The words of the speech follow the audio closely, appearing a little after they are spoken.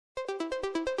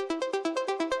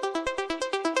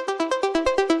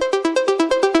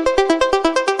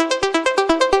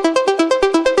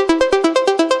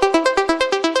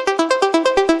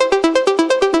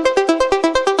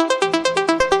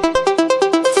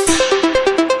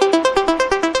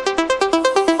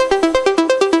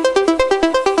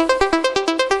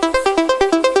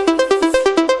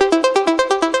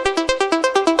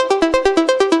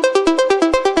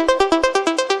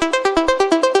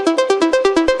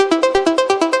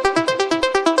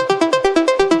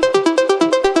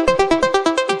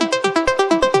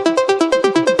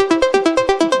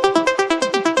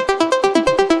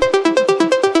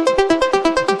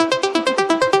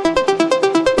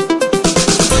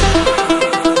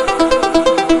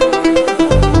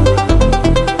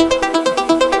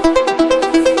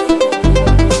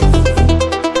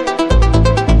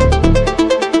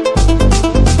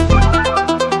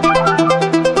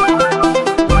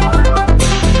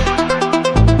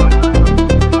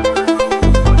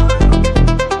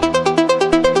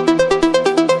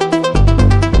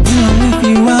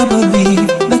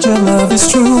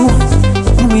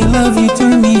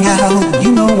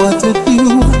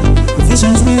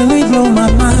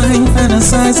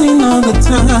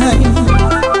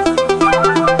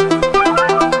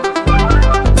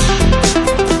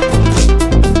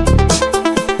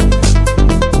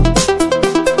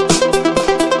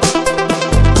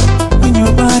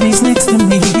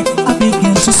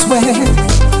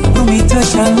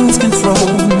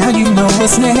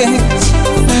restlessness,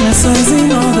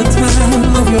 fantasizing all the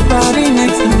time of your body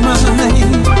next to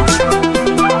mine.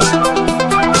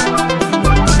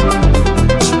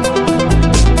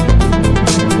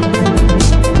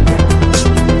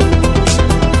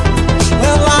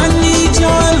 Well, I need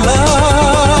your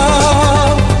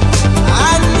love.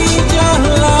 I need your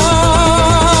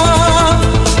love.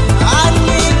 I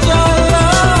need your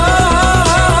love.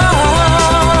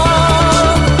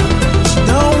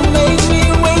 Don't make me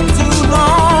wait too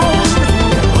long.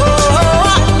 Oh,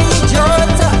 I need your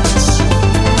touch.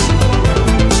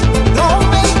 Don't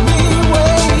make me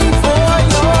wait for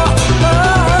your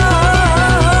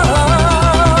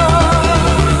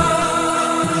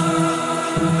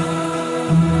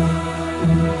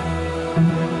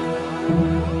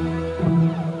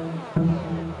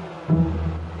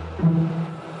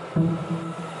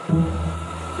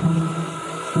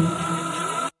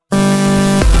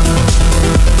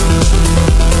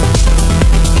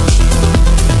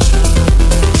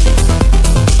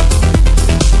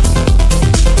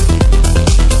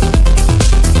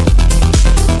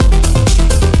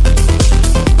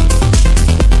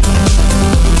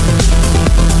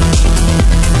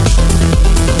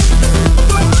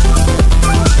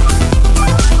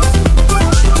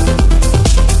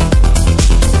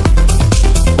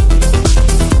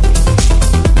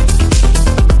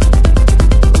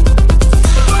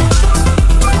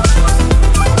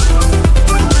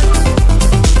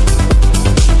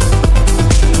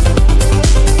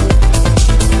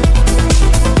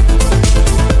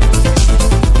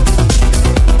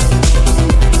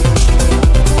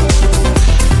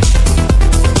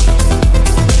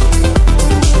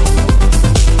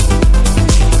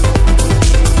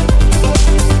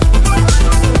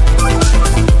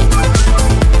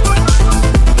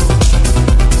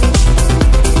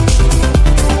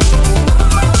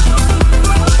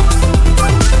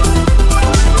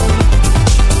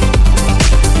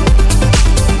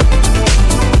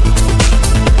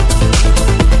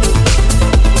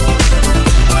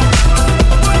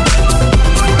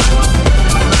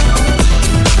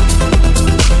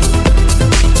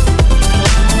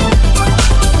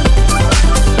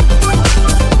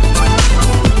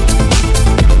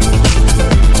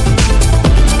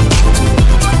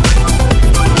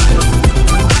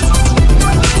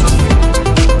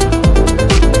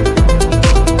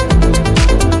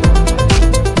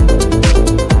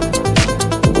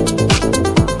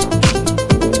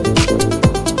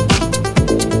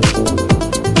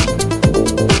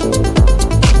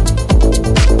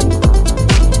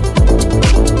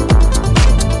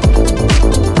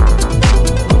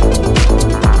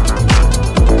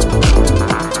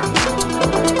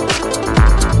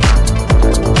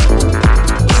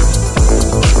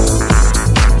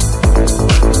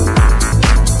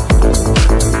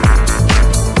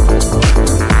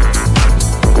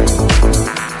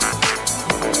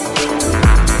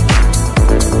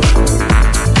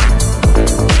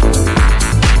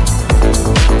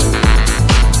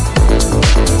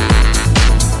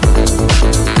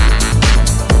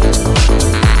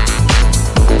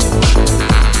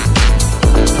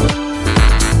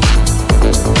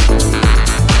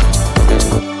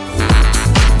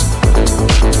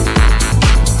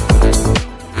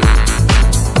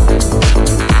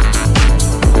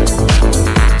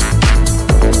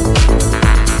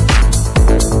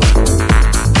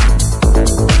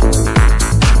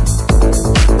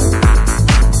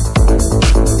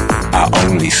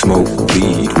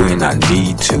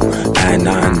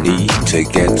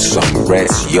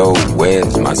Yo,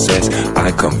 where's my sense?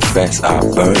 I confess I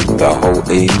burned the hole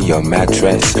in your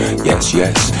mattress. Yes,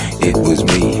 yes, it was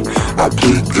me. I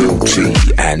plead guilty,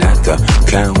 and at the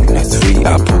count of three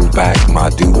I pull back my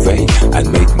duvet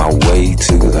and make my way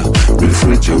to the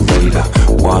refrigerator.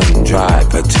 One dry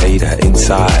potato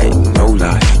inside, no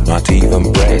lie, not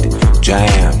even bread.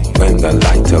 Jam when the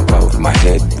light above my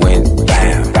head went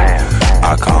bam, bam.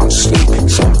 I can't sleep,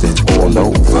 something's all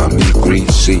over me,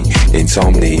 greasy.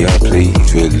 Insomnia,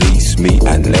 please release me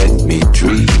and let me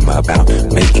dream about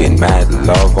making mad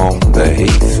love on the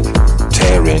heath,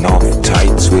 tearing off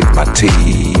tights with my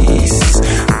teeth.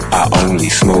 I only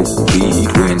smoke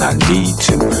weed when I need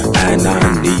to, and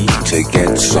I need to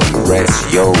get some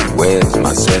rest. Yo, where's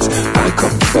my sense? I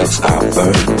confess I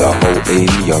burned the hole in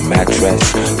your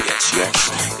mattress. Yes, yes,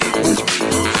 it was me.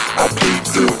 I plead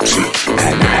guilty,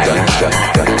 and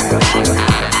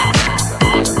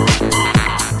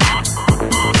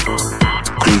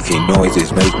creaky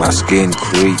noises make my skin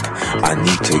creep. I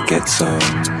need to get some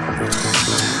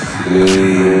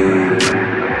sleep.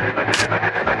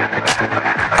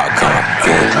 I can't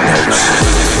get no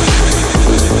sleep.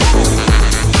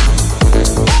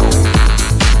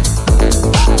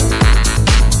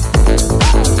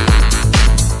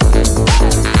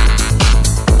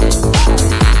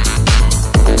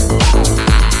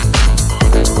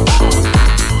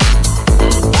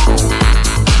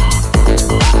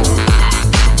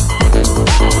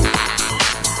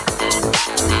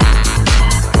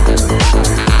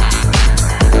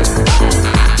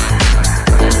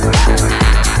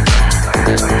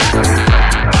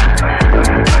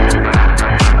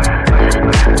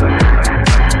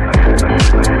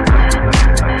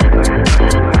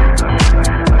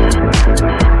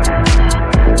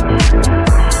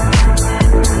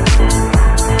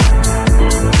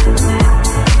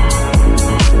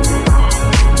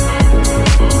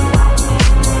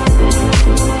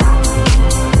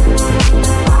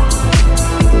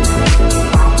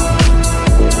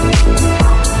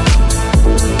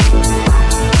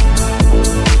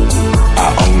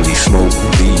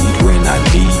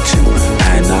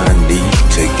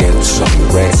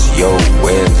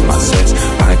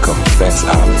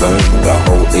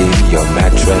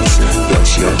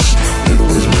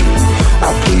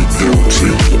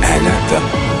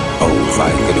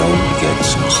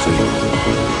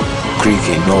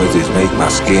 noises make my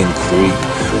skin creep.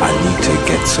 I need to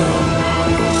get some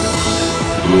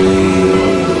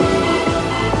sleep.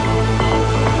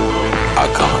 I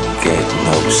can't get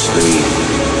no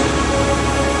sleep.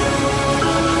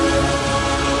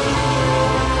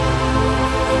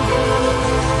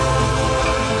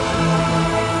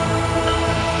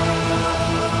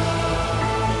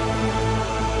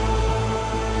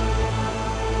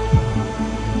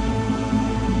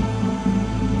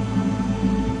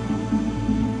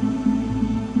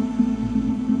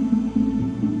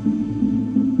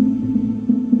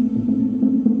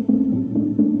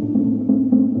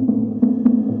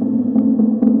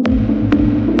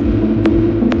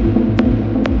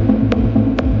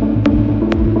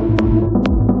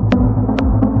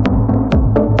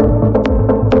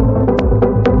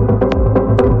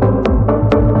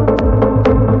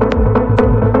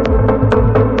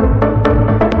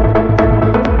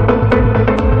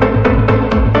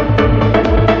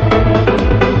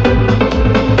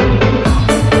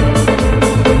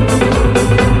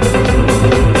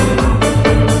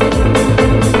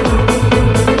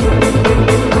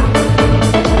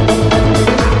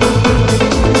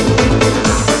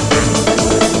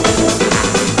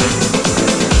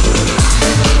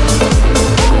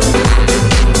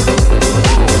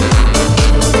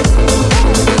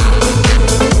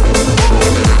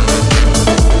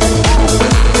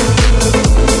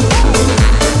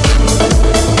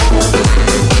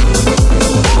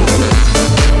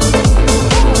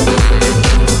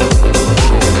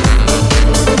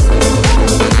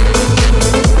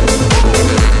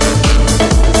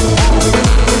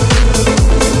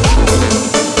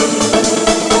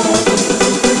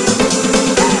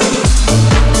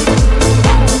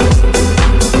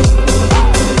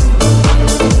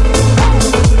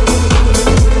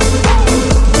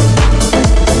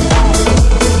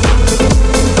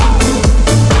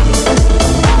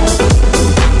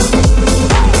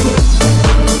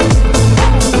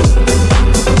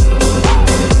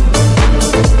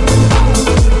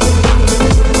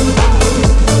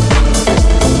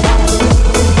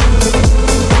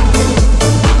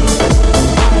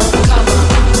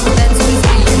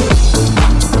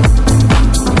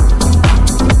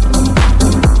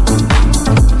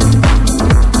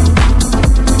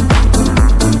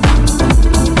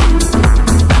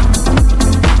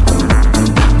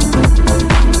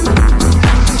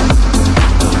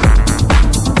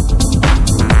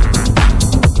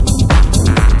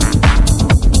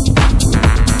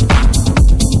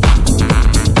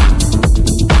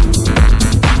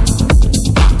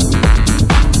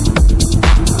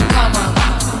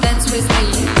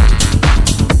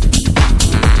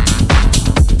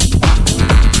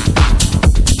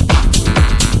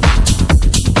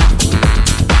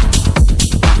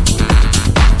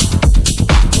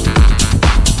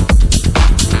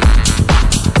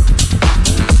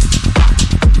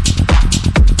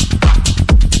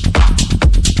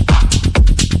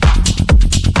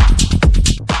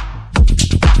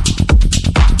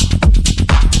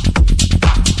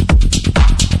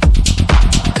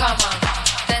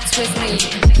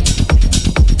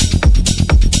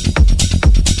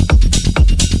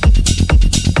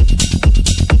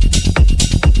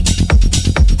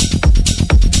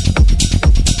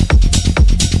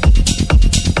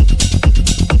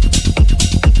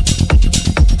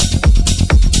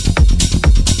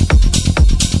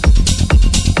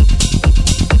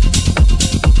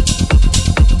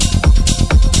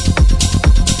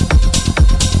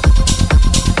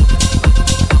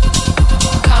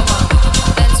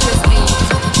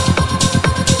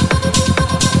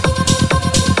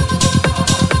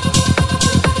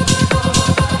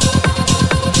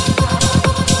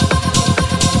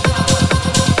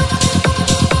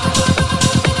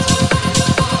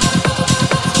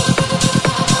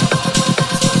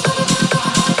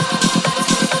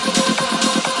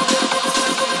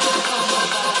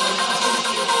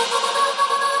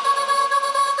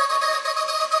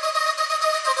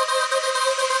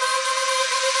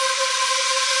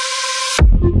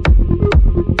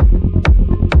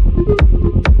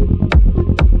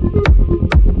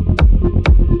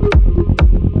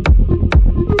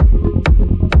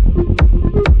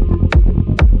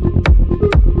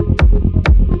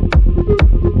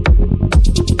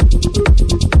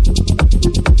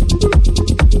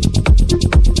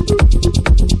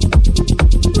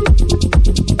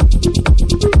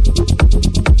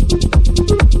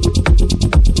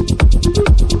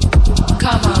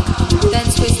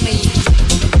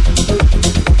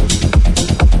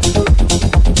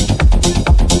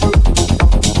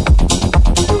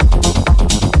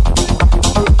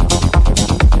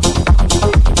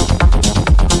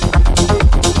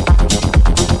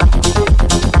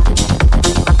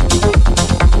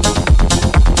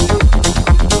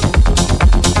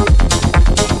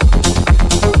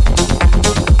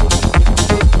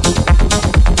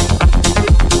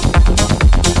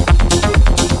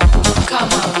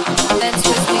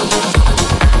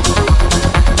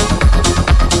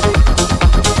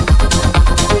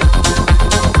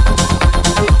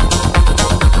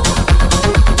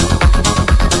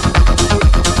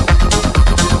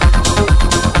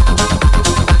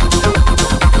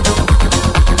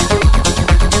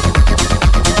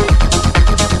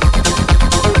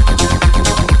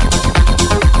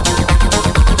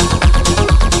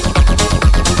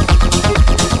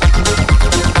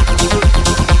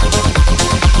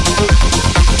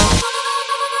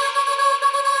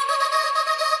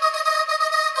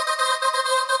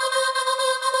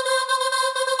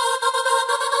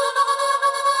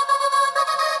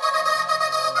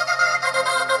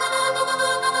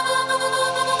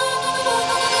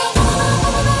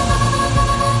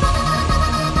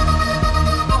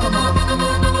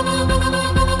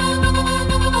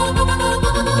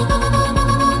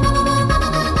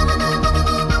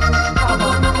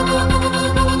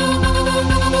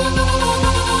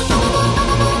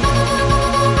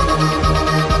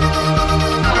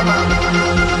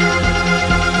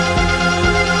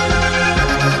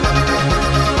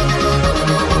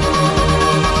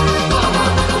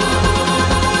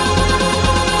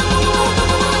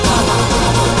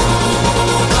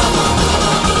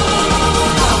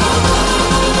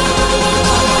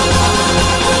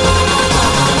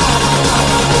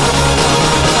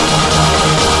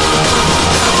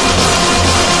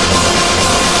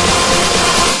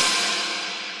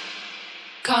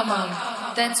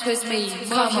 dance with me,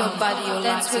 move your body, or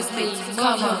dance with me,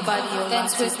 move your body, or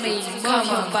dance with me, move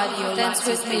your body, or dance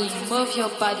with me, move your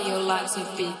body, or likes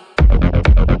of beat.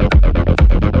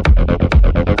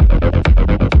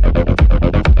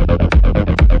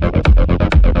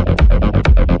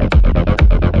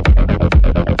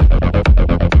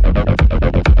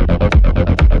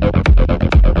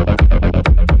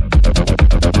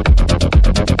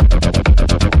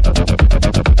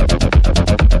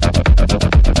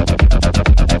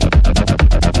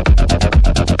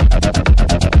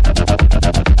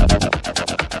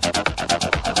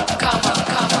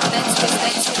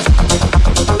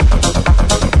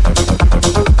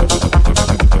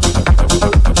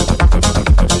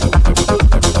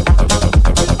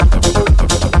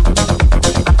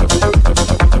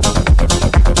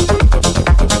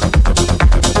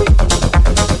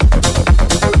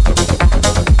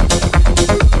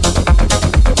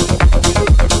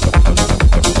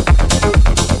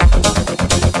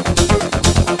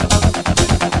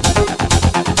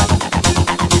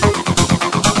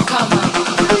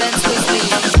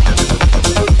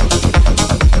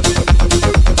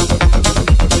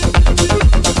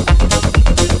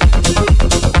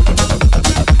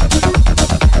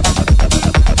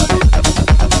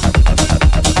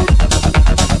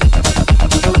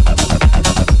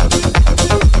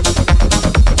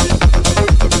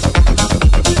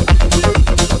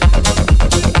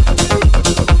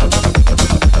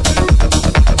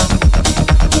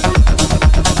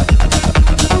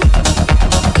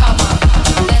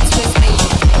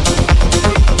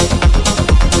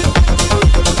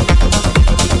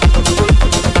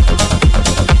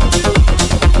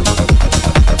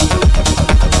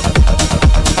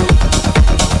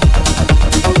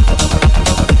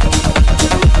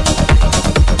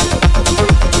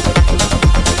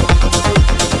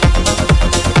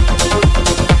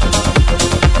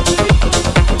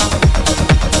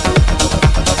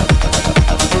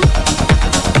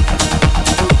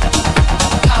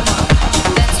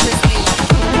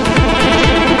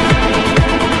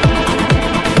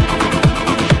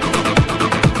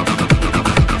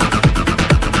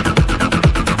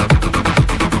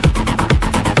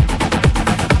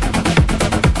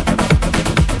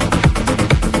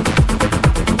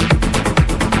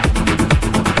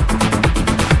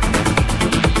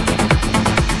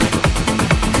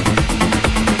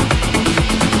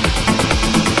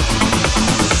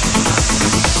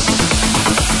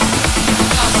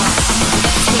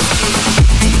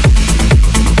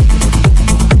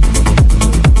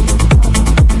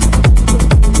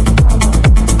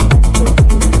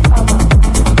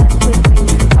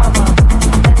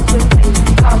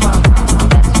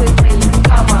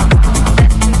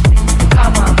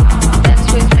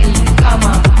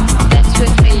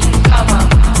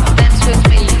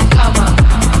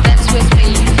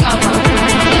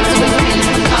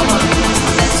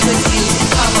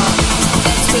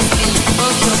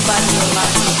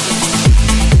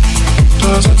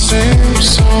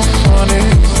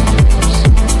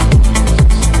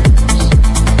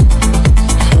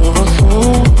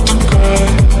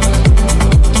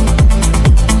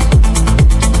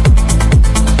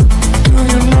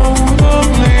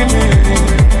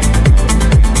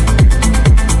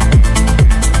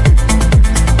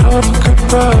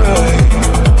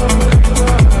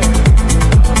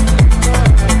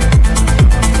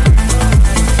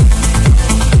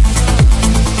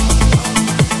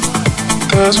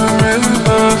 There's a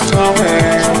river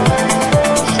flowing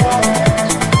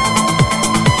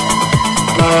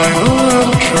by a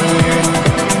little tree.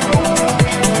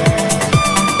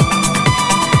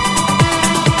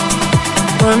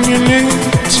 When you need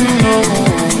to know,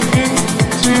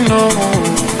 to know,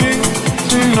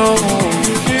 to know,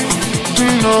 to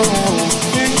know,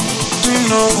 to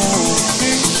know,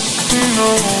 to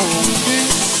know,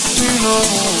 to know,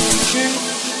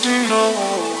 to know.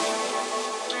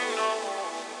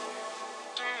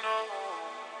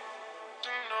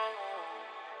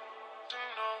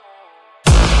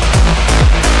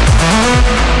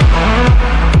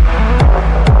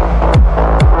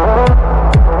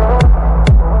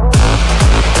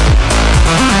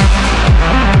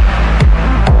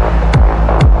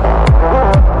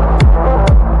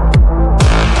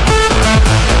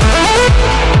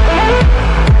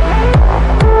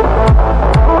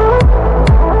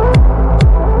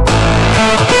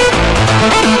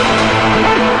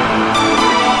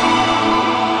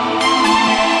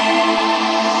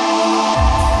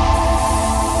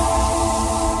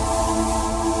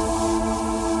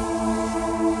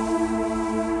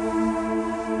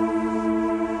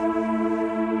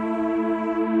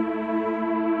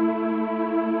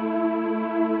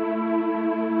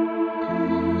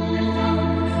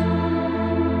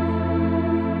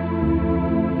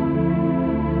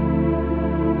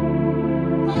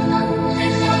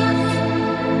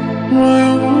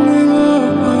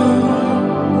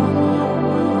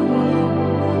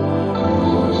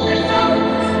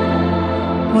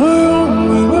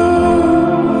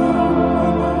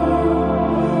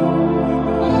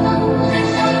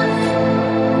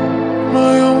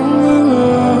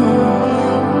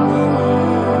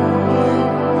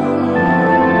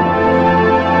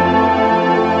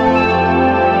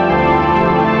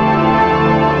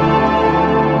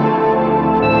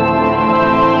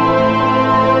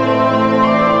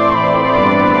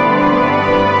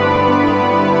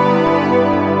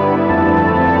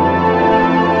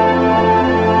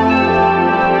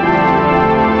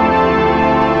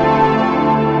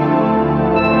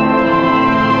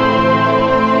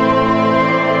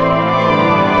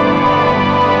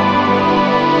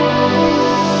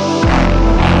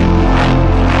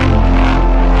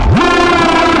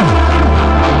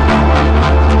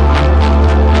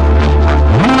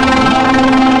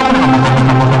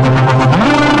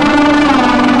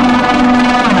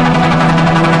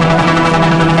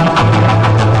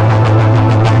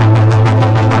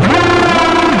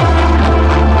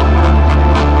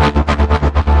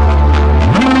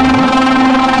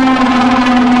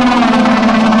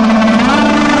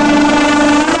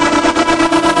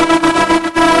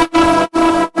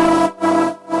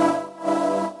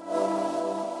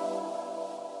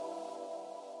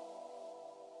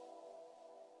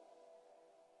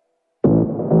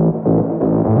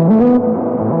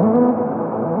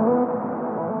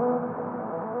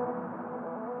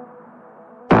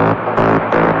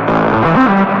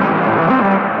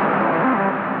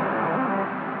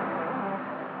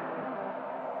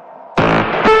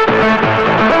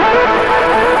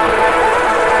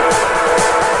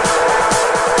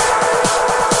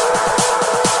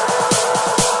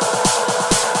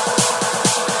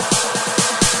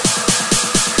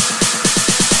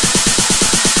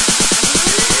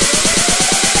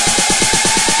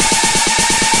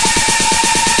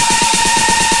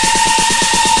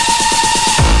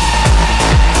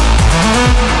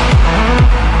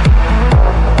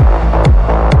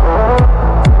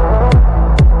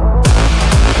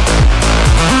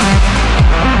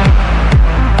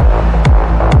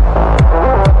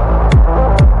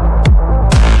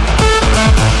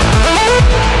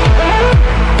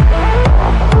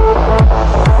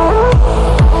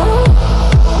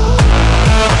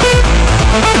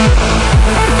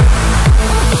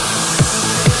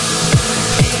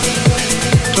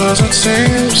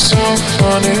 seems so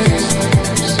funny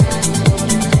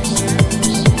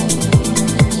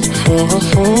for a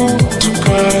fool to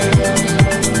cry.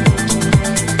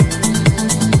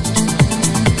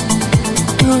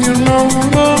 Do you know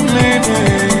the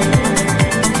meaning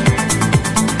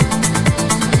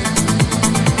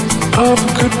of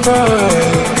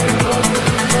goodbye?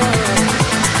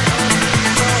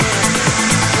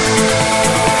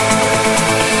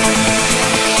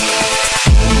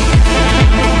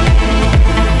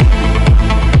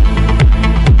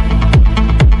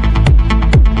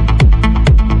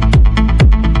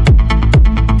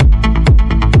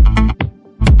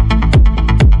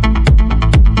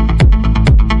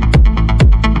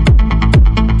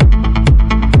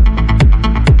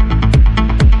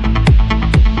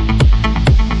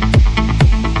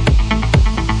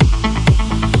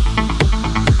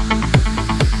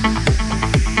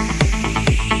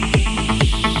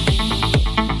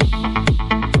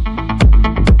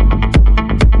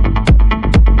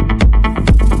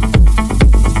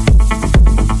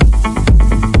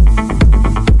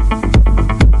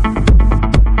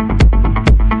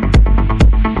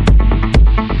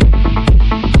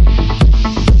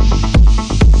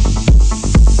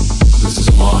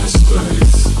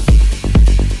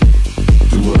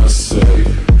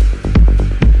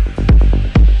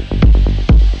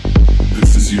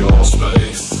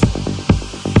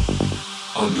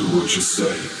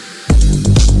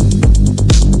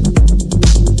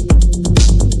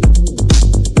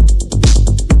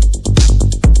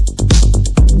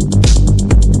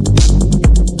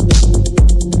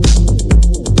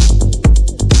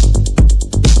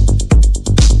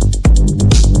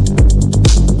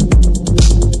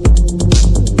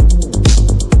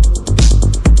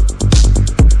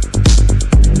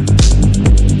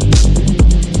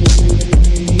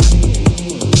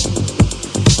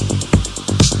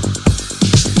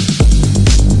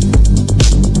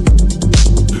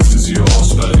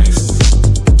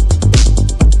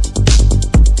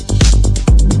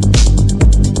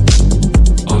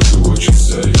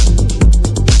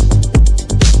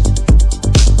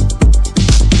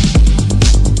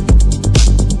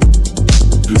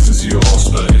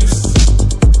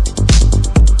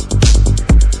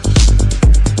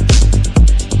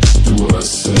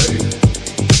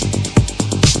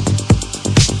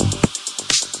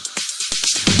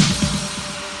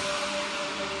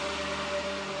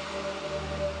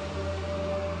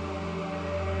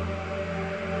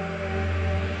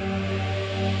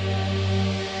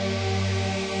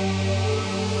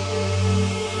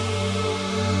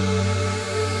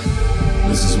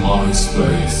 This is my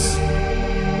space.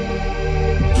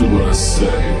 Do what I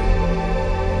say.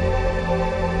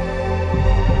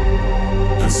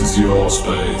 This is your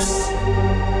space.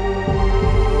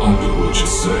 I'll do what you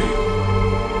say.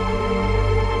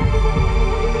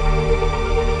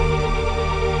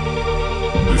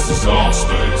 This is our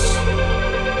space.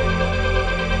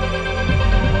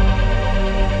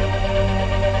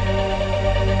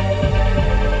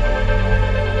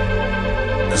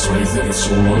 Because when you think it's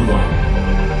all over,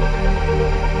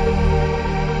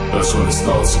 that's when it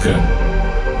starts again.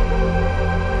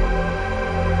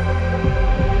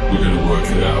 We're gonna work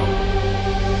it out.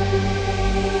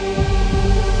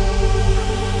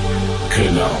 Okay,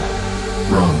 now,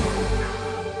 run.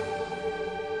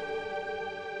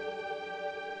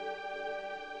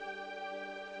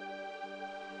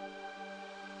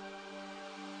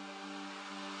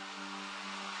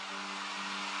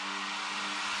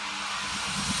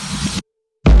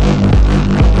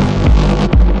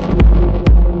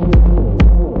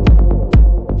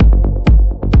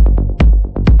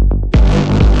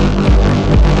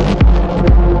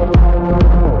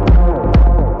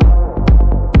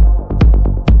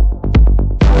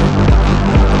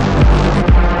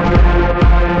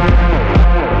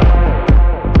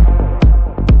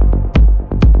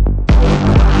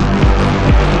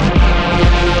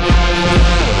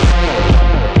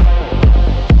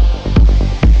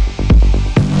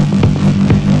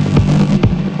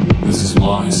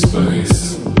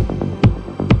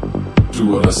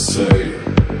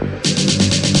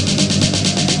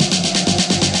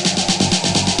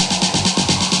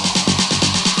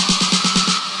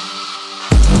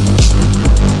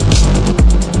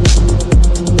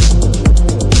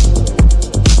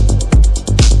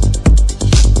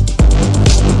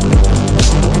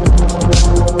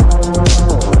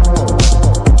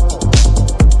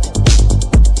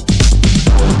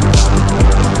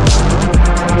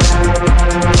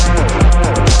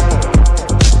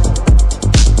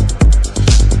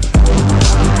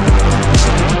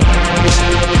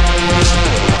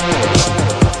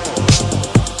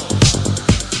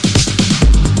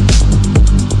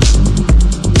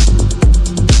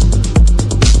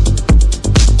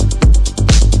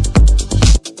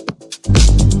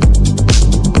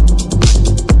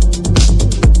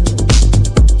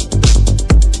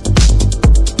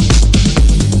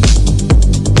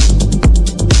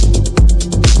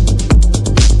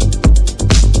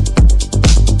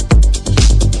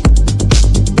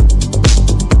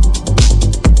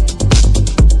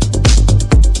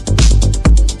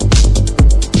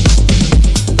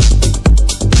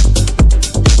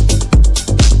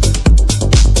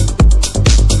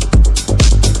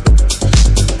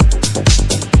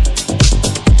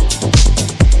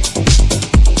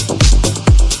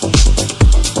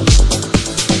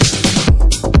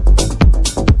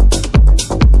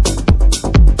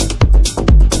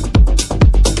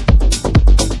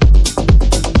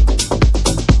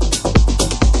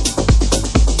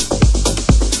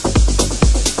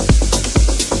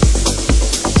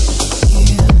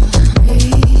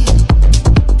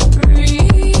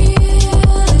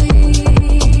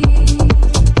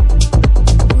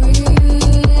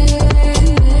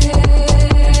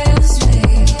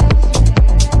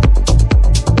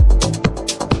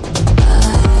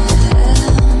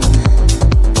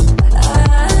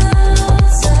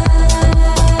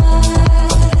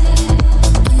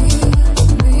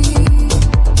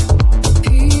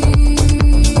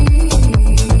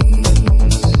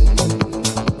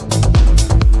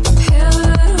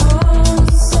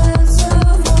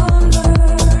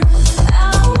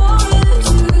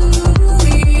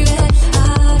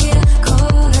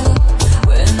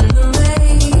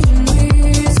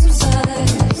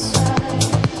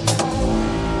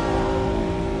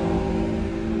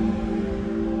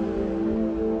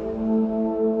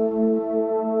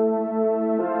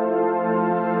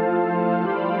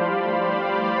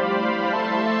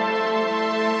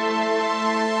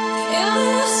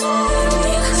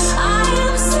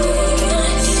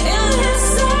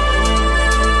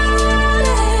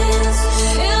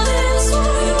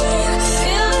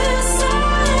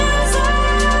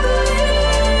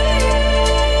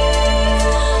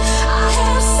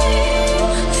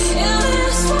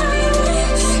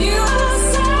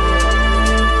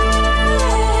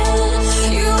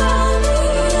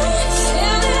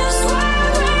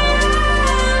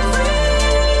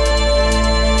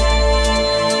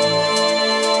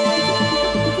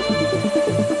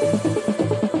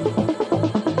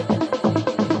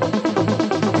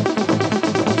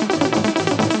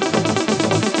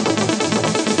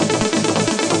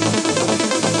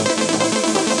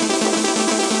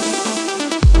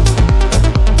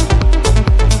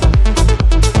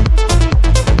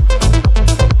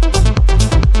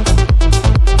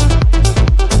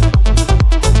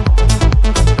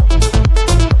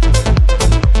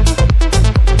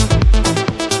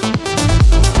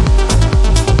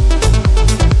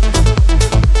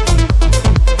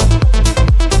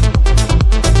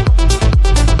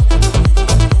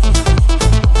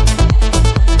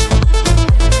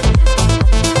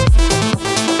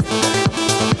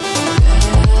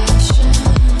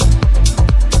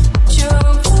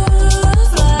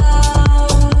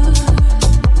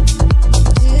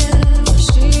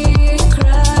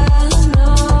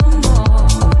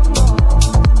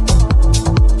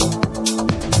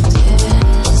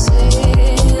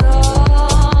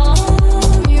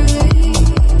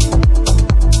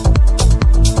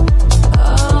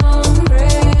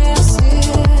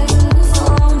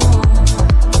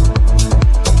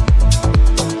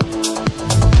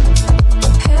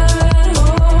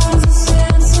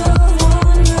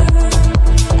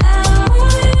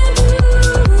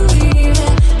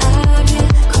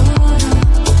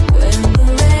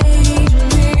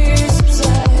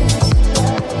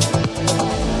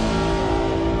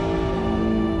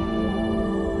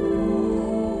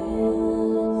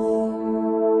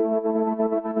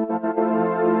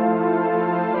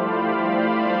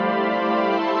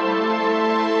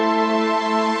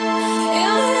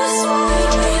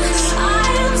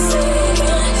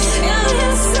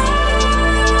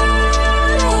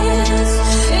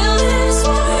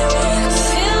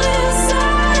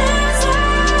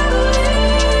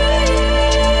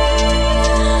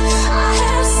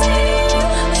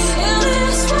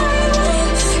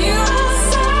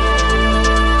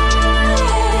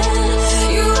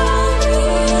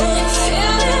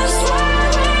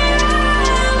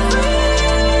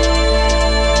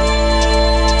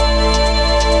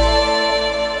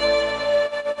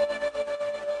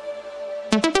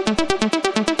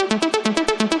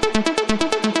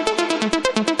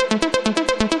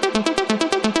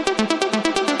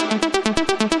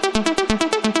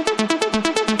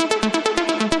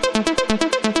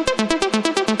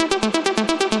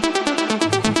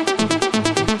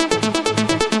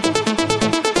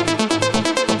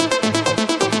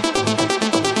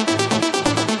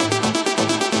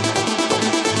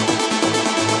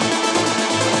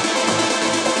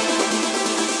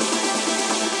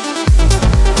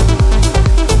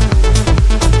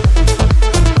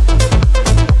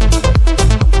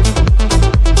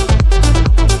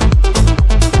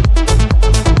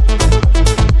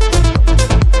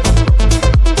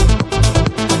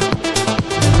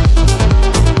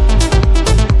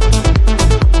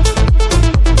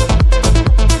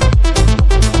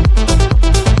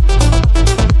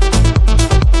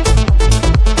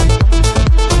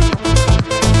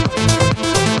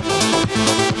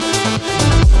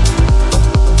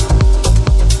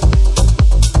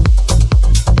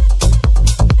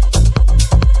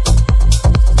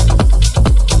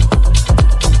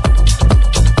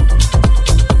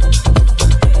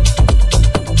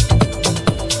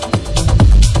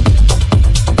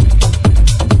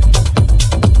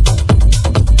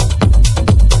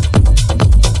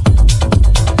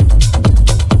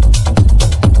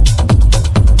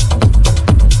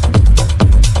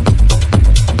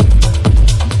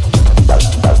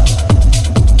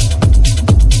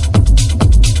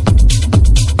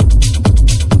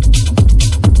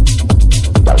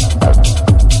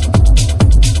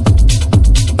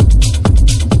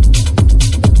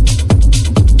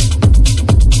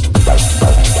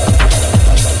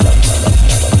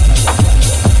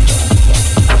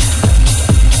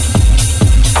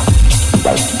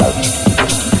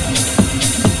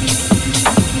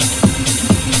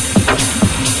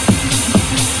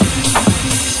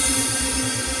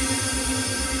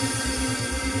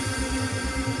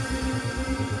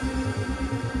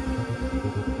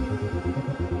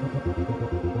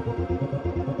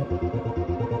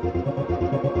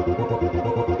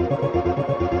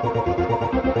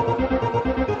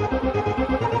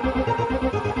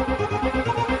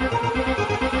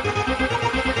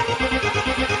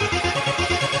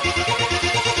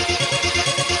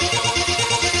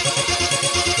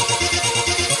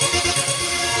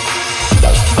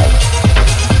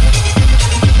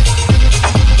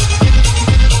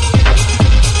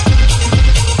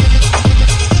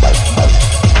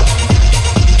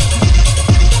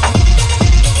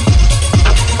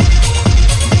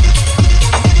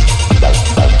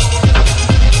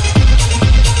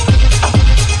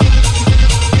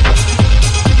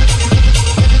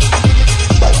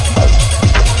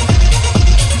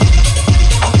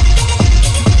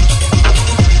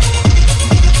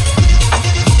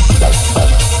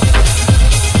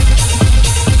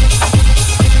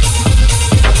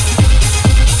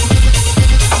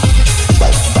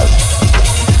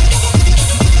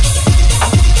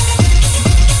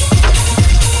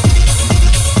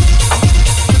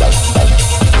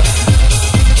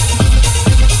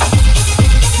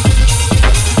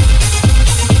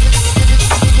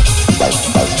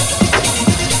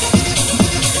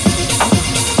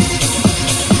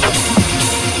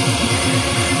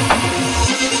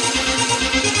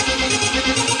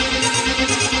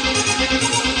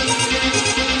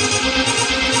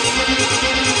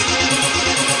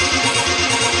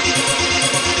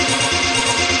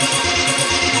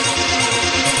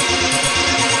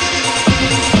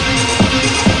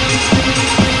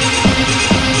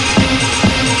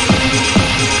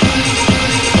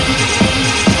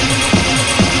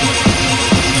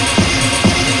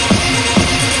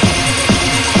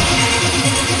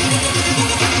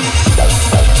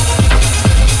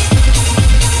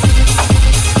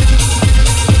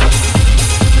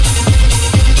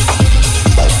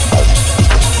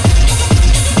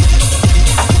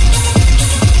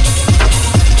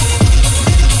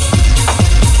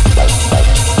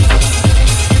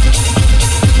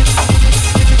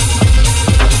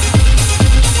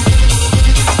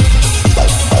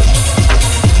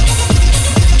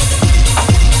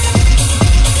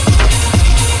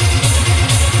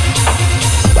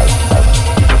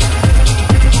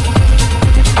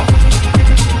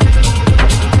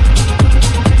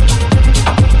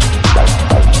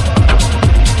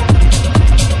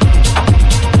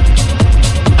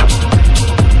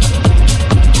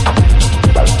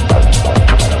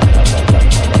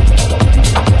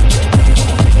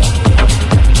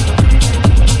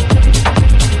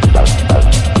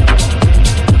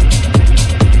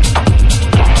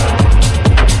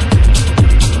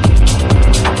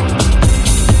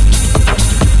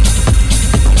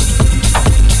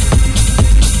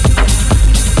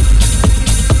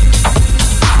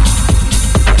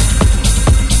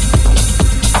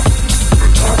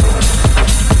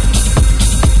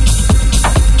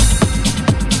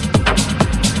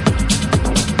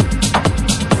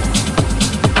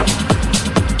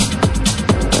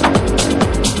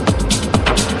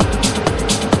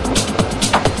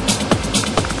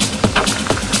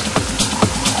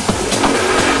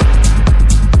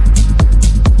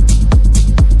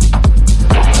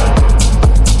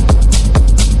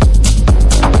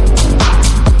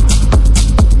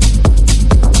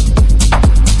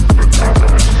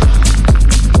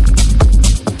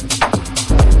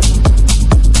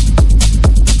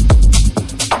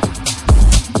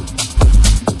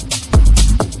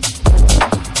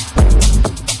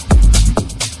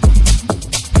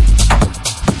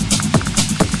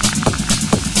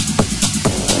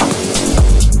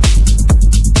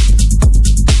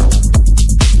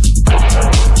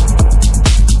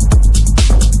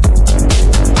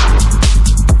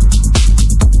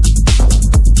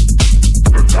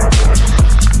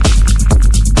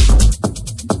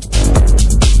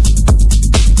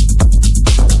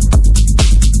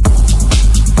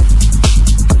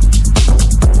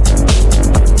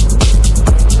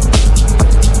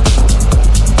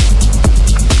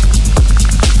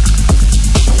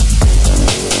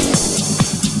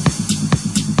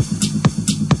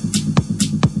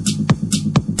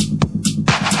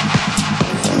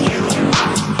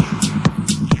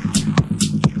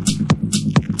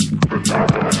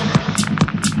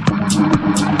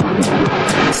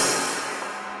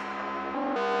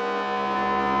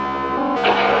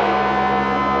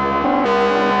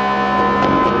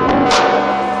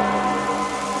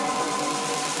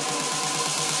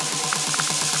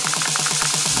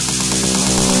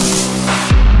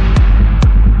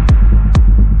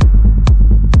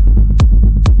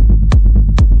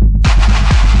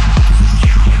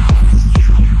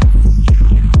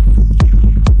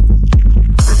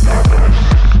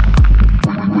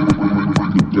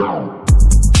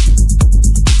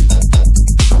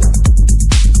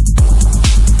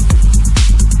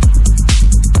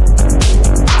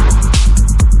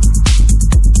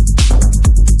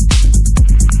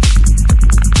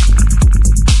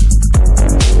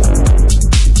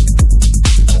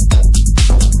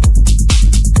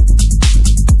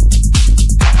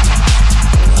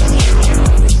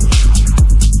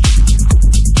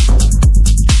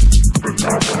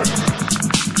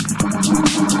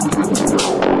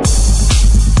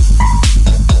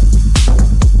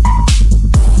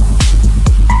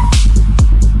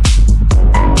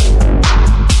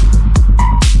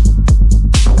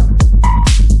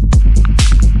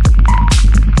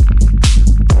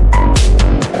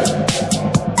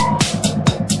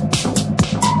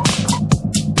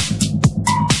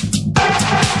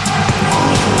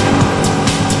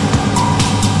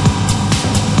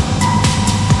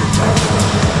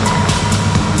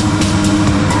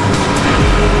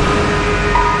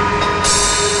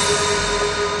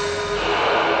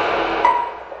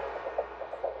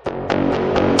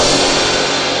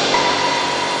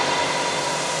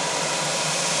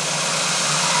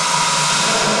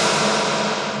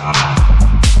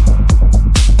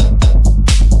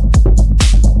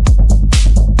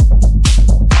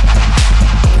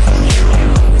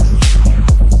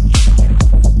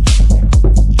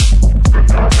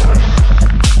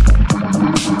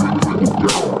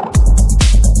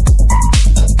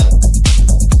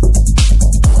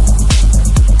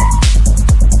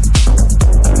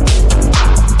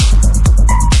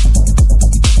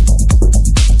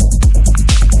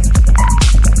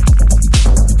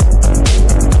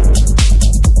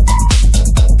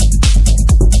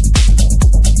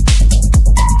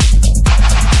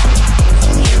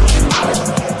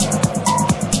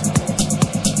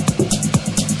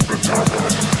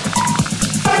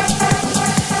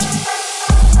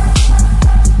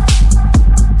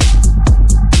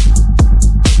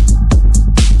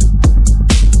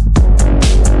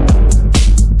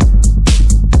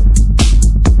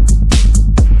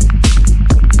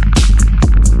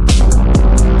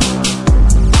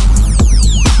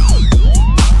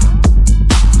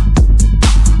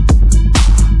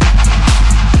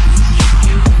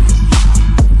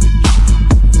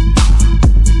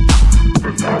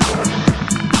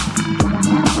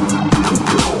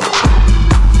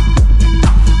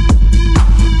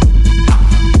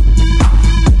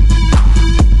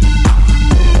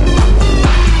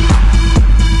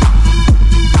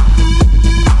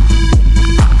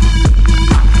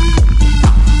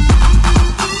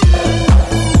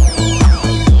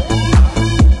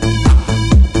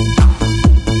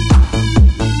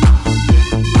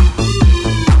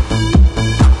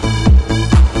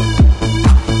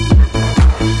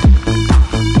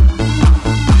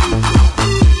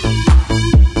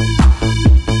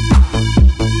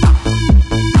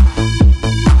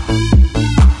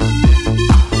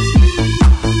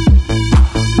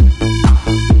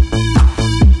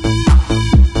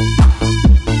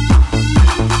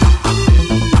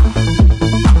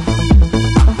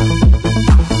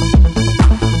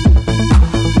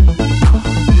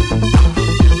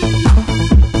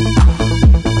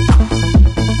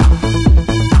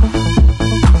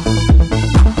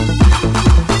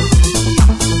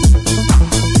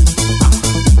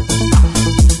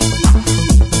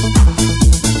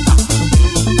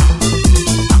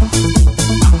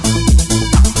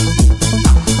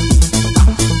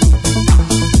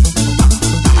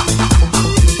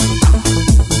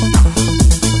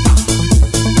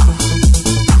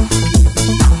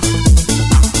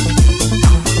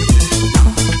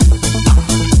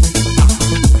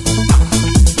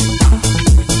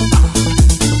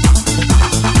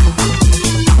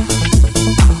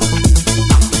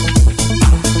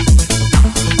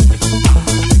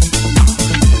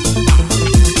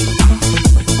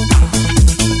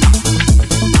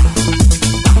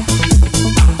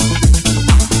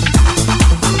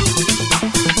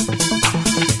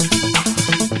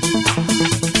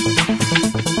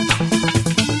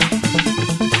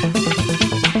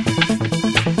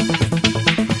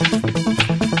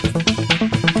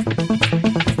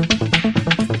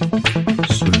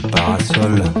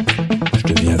 parasol,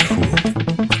 je deviens fou.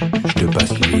 Je te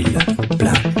passe l'huile,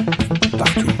 plein,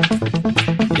 partout.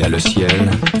 Il y a le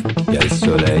ciel, il y a le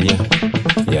soleil,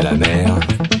 il y a la mer.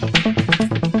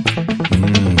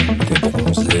 T'es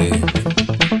bronzé,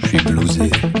 je suis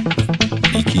blousé.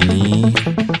 Bikini,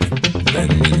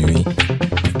 même minuit.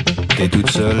 T'es toute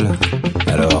seule,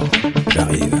 alors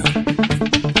j'arrive.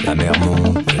 La mer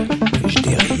monte et je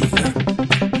dérive.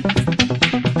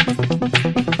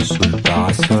 Sous le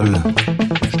parasol,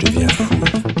 je deviens fou.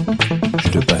 Je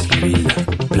te passe l'huile,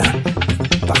 plein,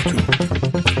 partout.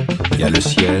 Il y a le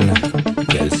ciel,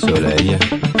 il y a le soleil,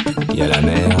 il y a la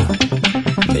mer,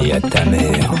 mais il y a ta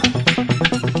mère.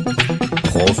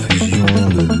 Profusion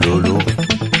de lolo,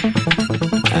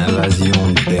 invasion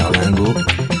de berlingot.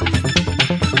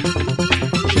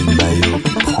 J'ai le maillot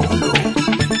qui prend l'eau.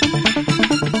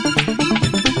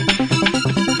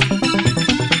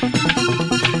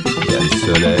 Il y a le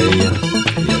soleil,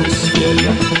 il y a le ciel,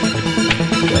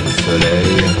 il y a le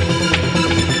soleil,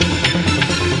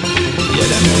 il y a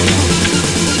la mer,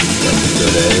 il y a le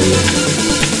soleil,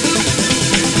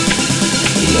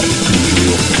 il y a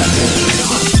toujours ta mère.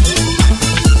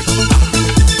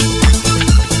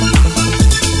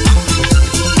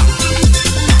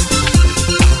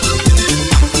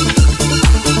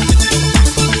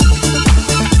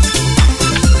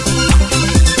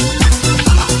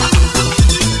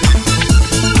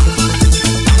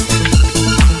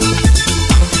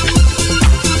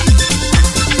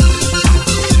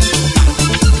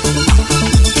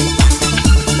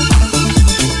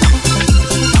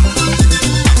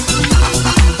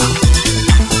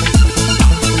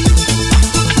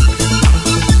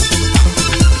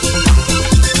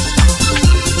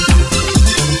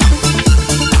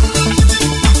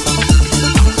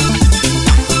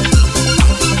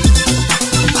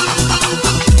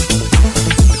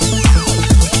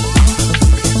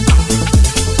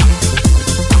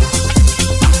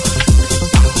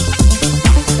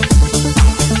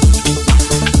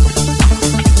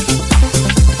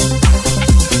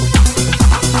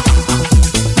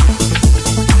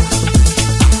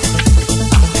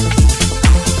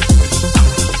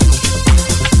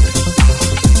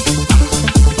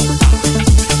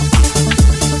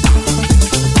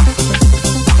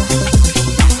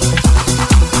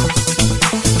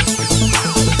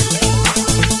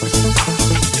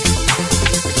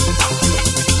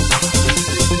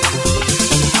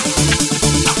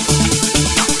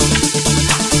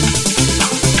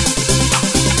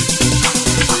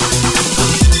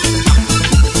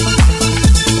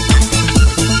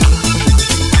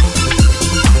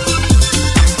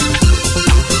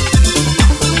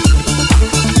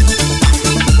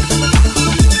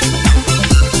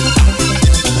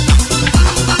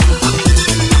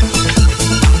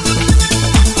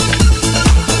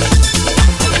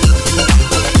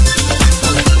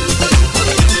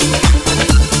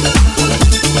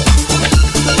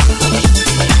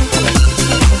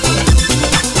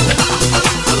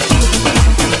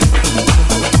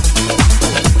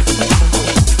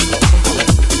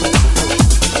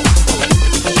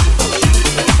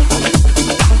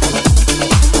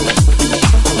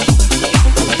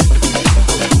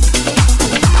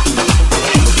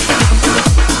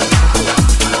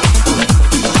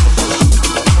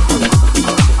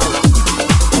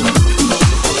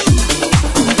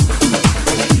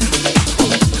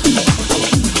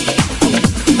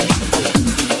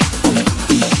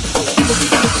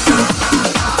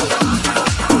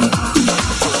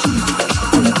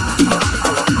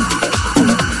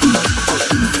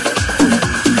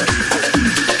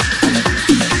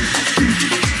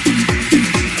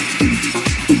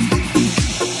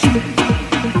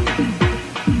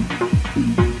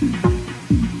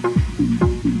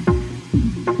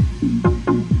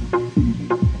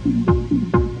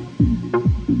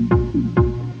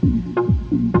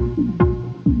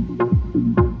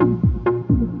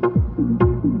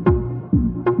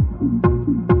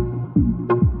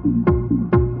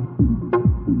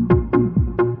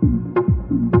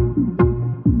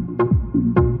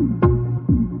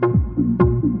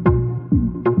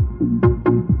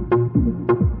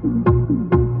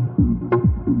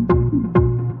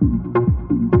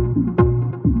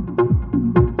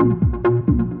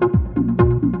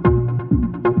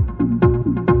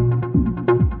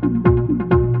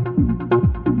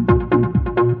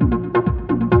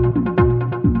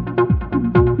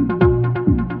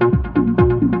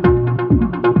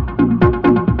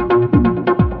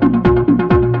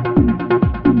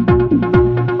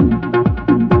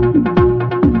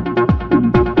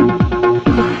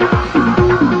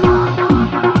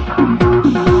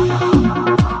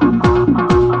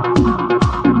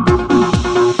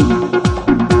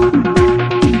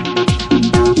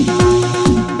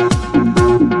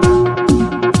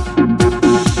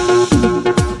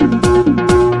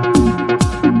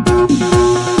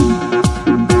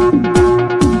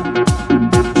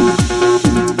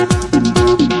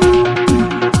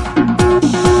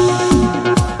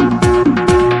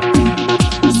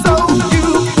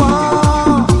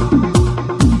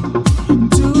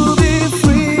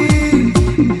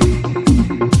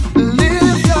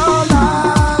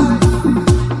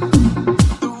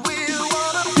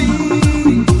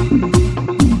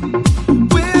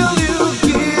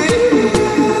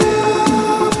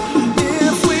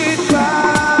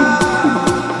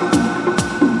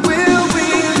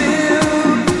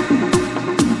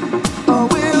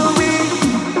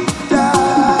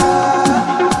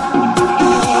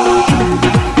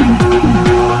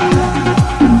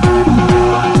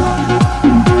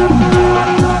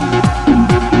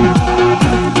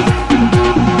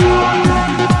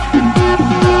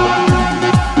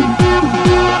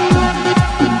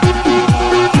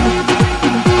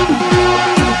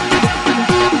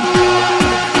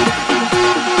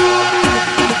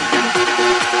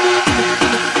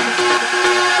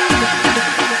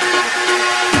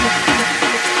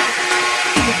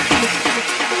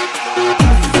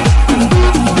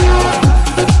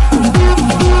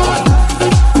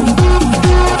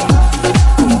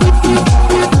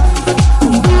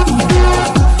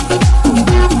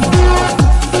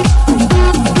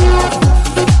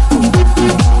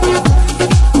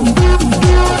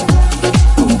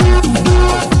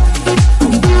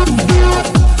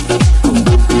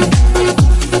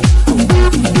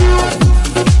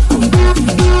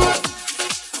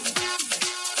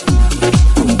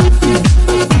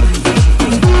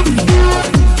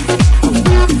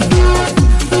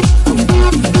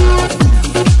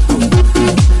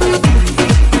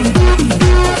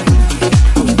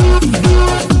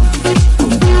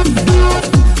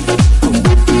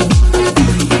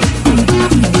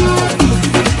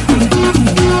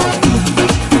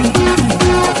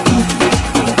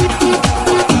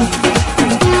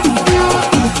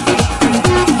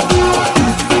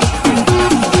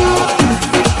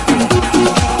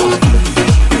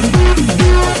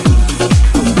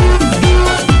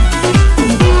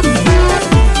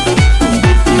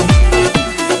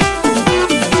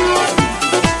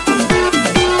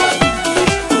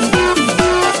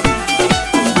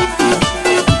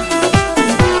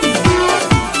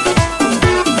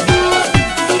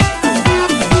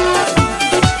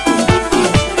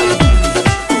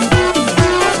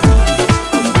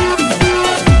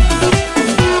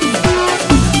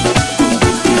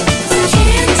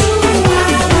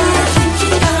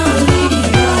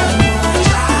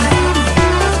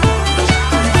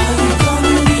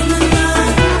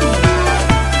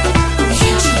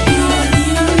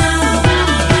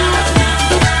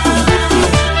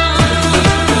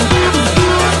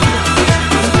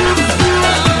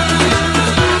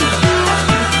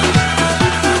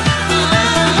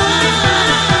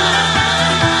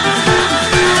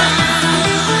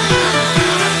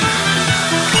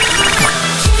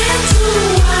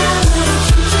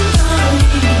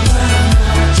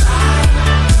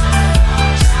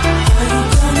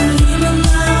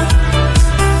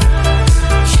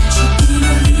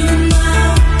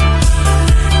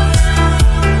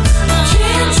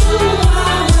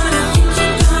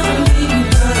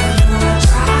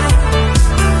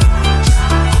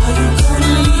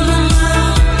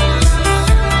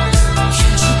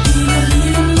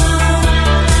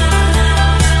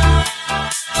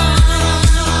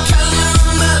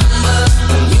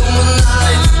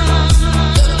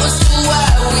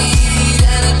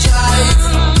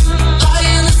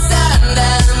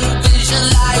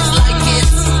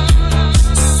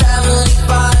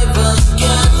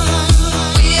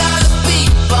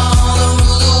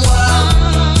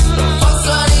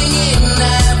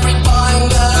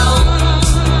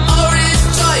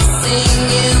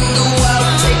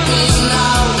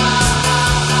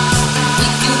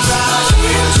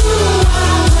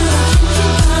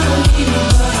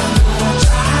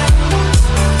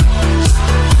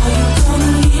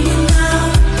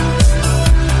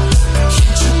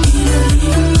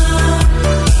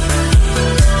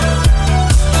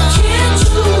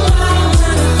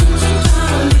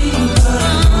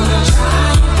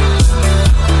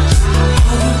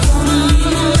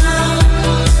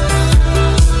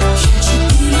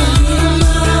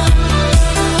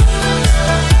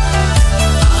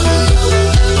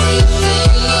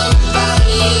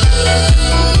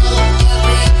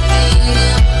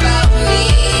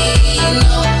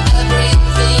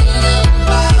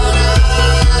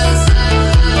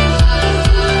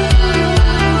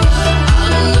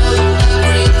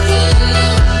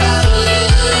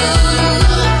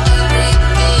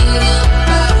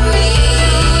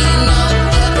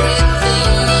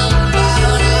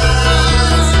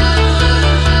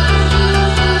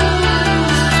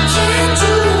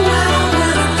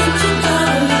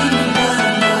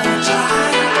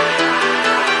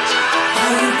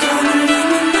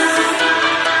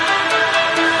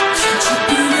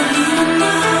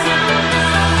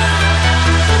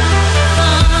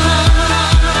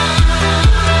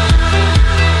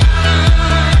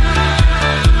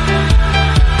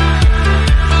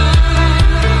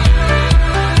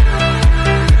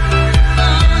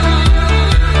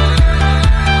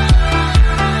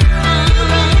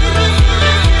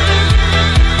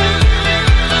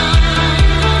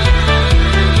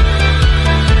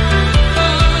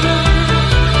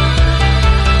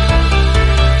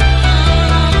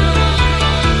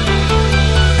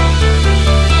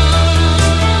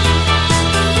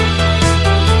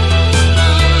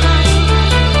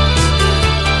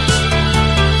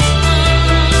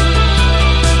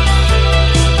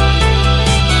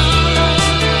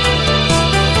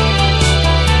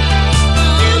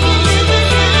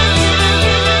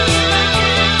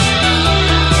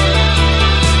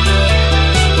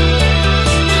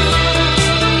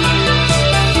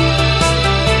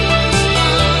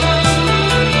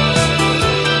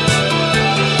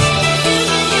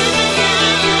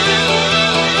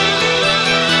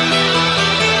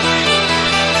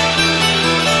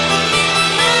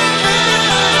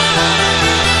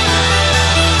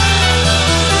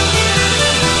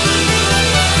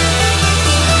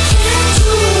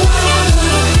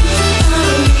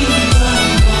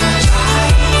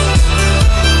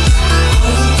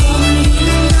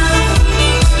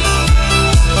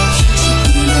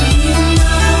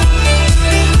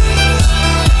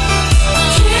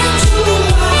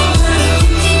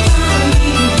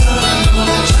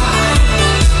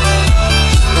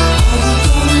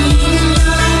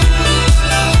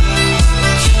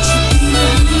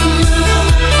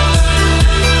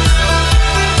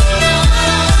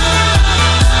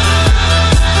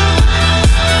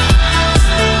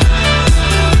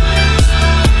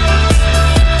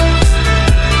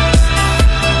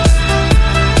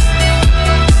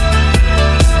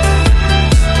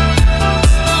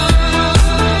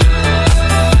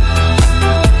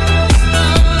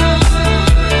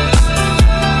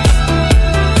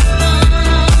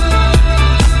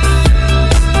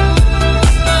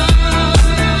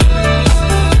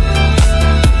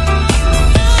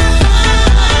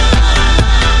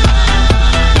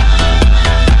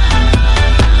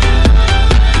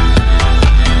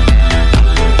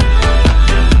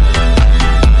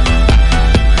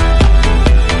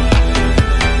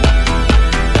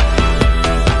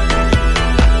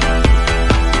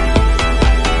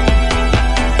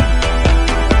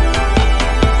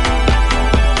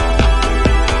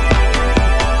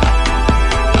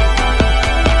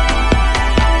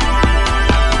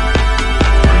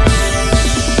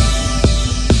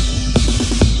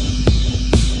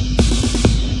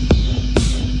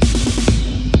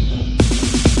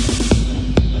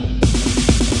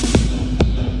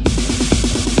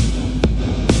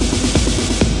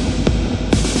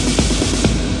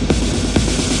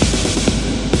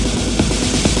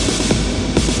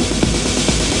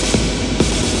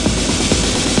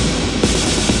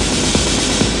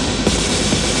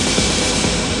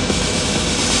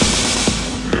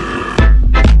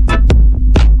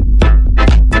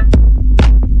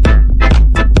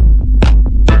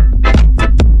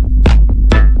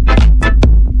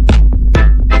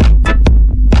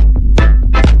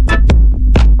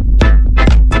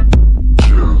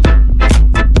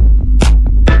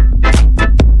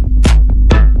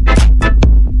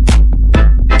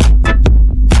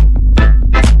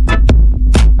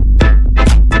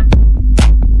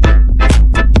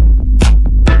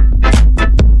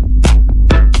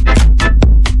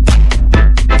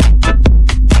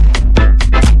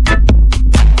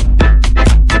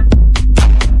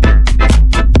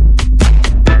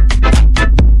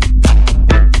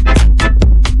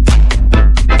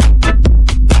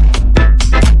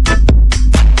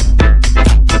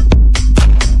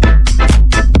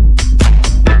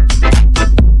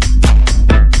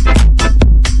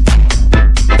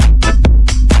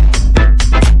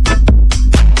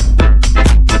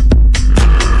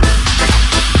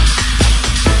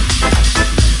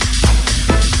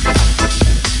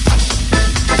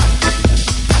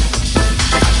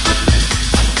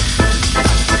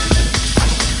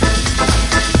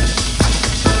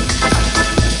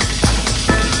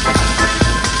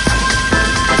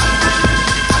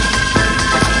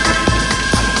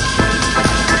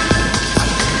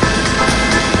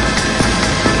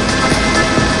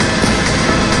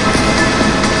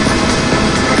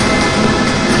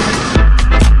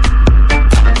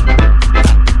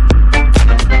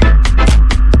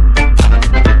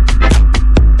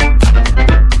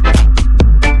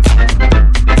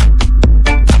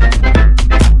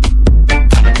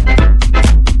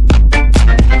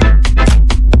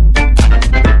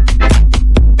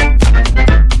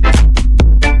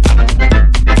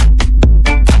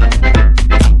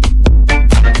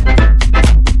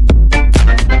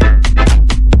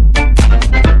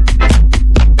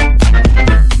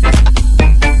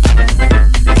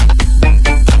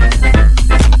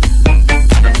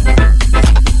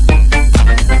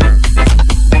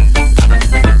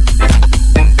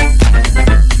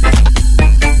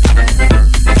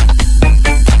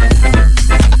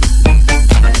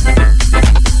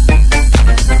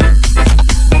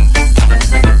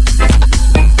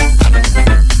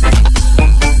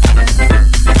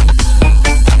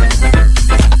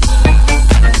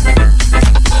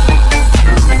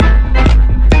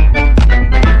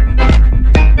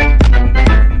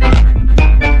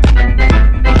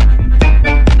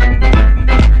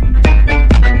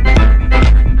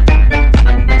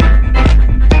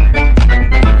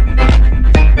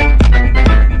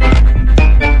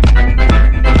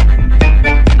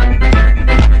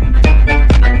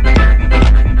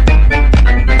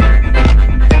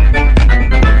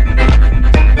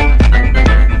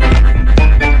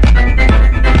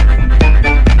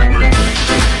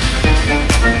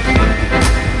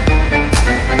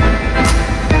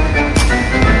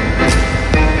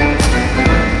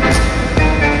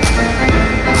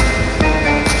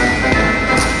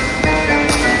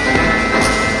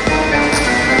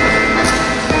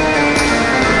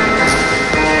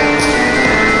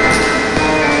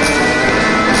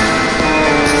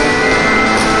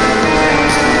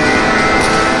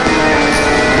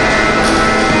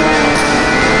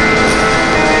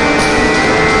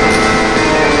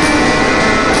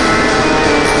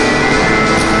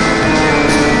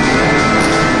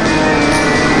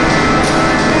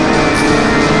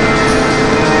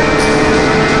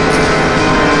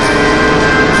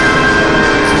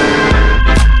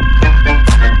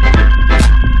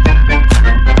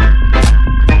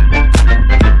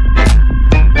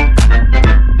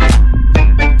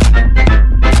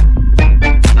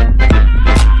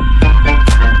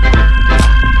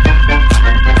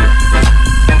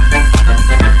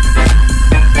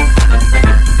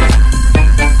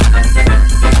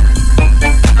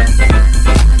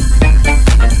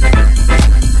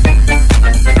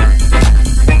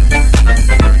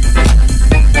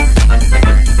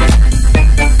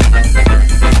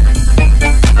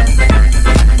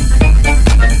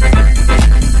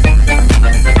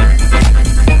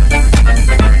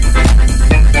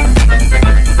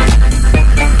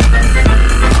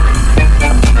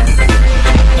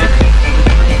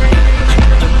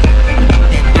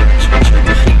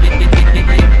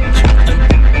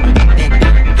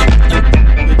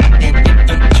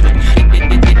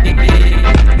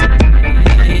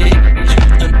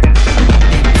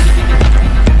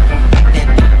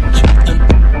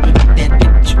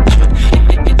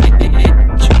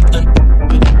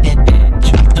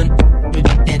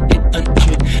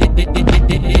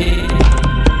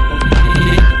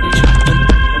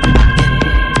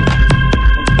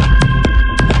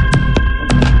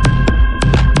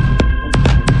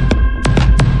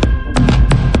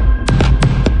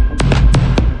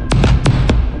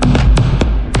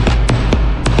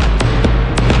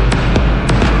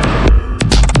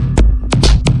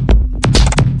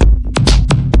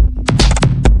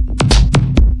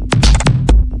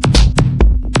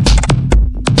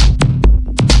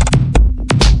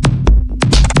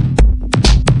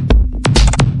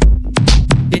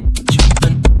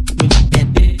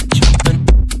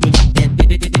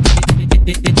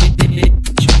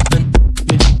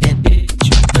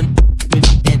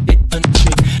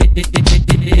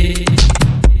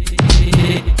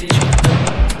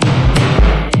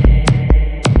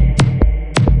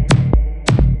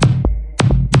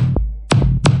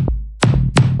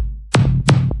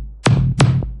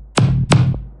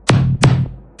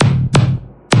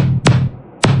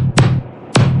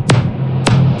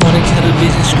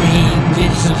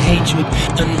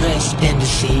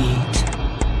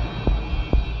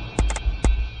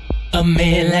 A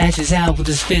man lashes out with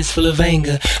his fist full of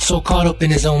anger, so caught up in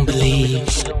his own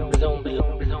beliefs.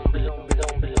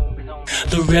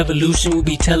 The revolution will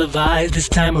be televised. This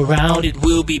time around it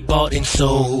will be bought and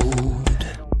sold.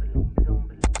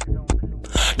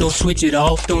 Don't switch it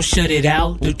off, don't shut it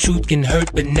out. The truth can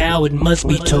hurt, but now it must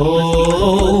be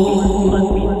told.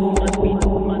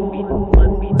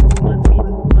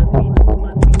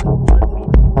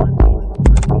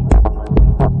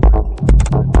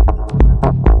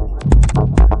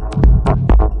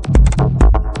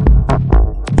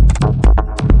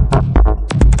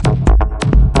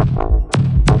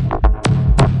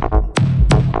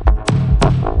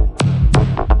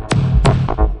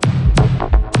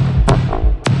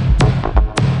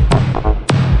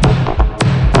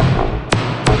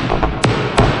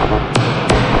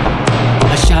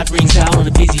 Rings out on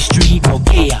a busy street, more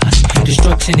chaos,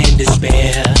 destruction and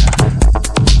despair.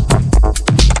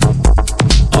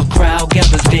 A crowd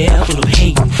gathers there full of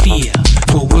hate and fear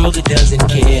for a world that doesn't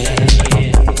care.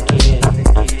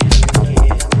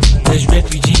 There's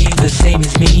refugees the same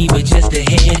as me, but just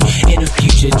ahead in a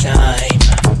future time.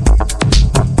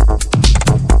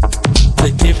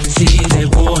 The difference is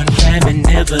that war and famine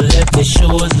never left the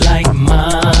shores like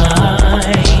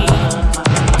mine.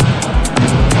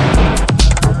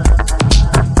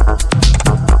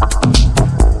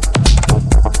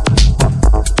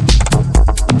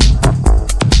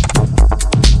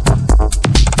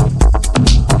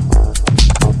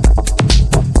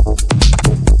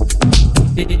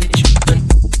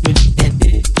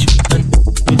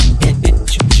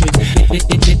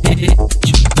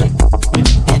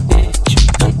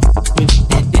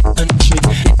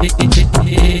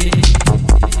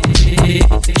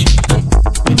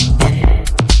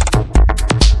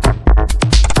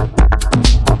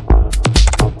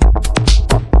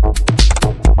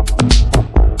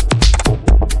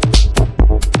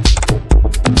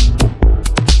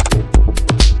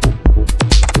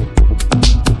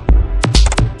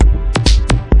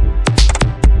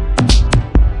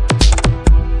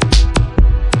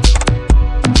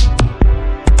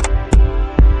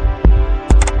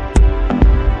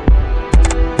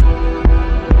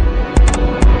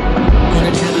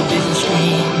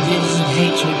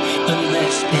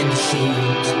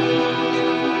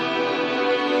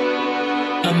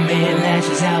 A man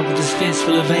lashes out with his fist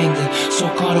full of anger, so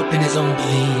caught up in his own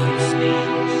beliefs.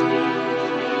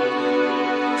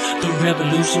 The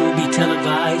revolution will be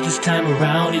televised. This time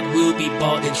around it will be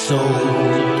bought and sold.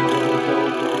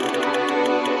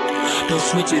 Don't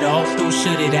switch it off, don't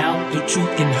shut it out. The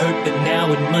truth can hurt, but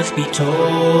now it must be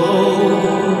told.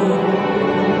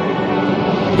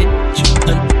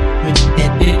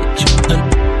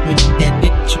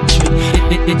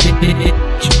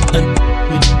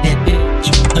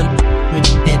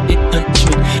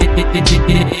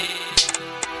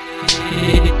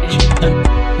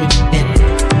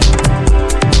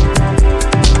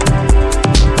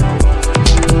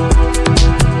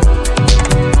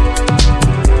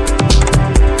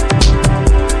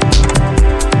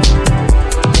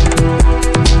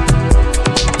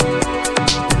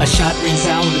 A shot rings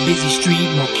out on a busy street,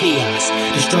 more chaos,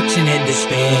 destruction and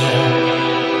despair.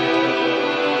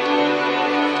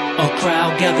 A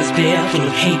crowd gathers there full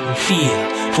of hate and fear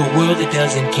for a world that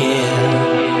doesn't care.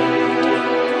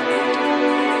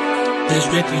 There's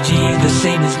refugees the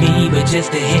same as me, but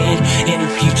just ahead in a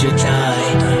future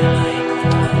time.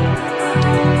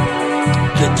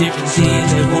 The difference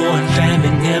is that war and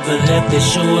famine never left the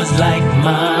shores like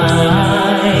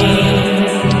mine.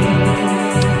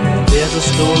 There's a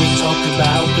story talked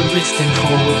about the rich and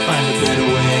poor will find a better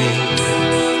way.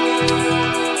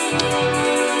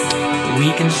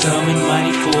 Weak and some and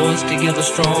mighty force, together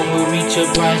strong we'll reach a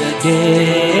brighter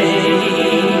day.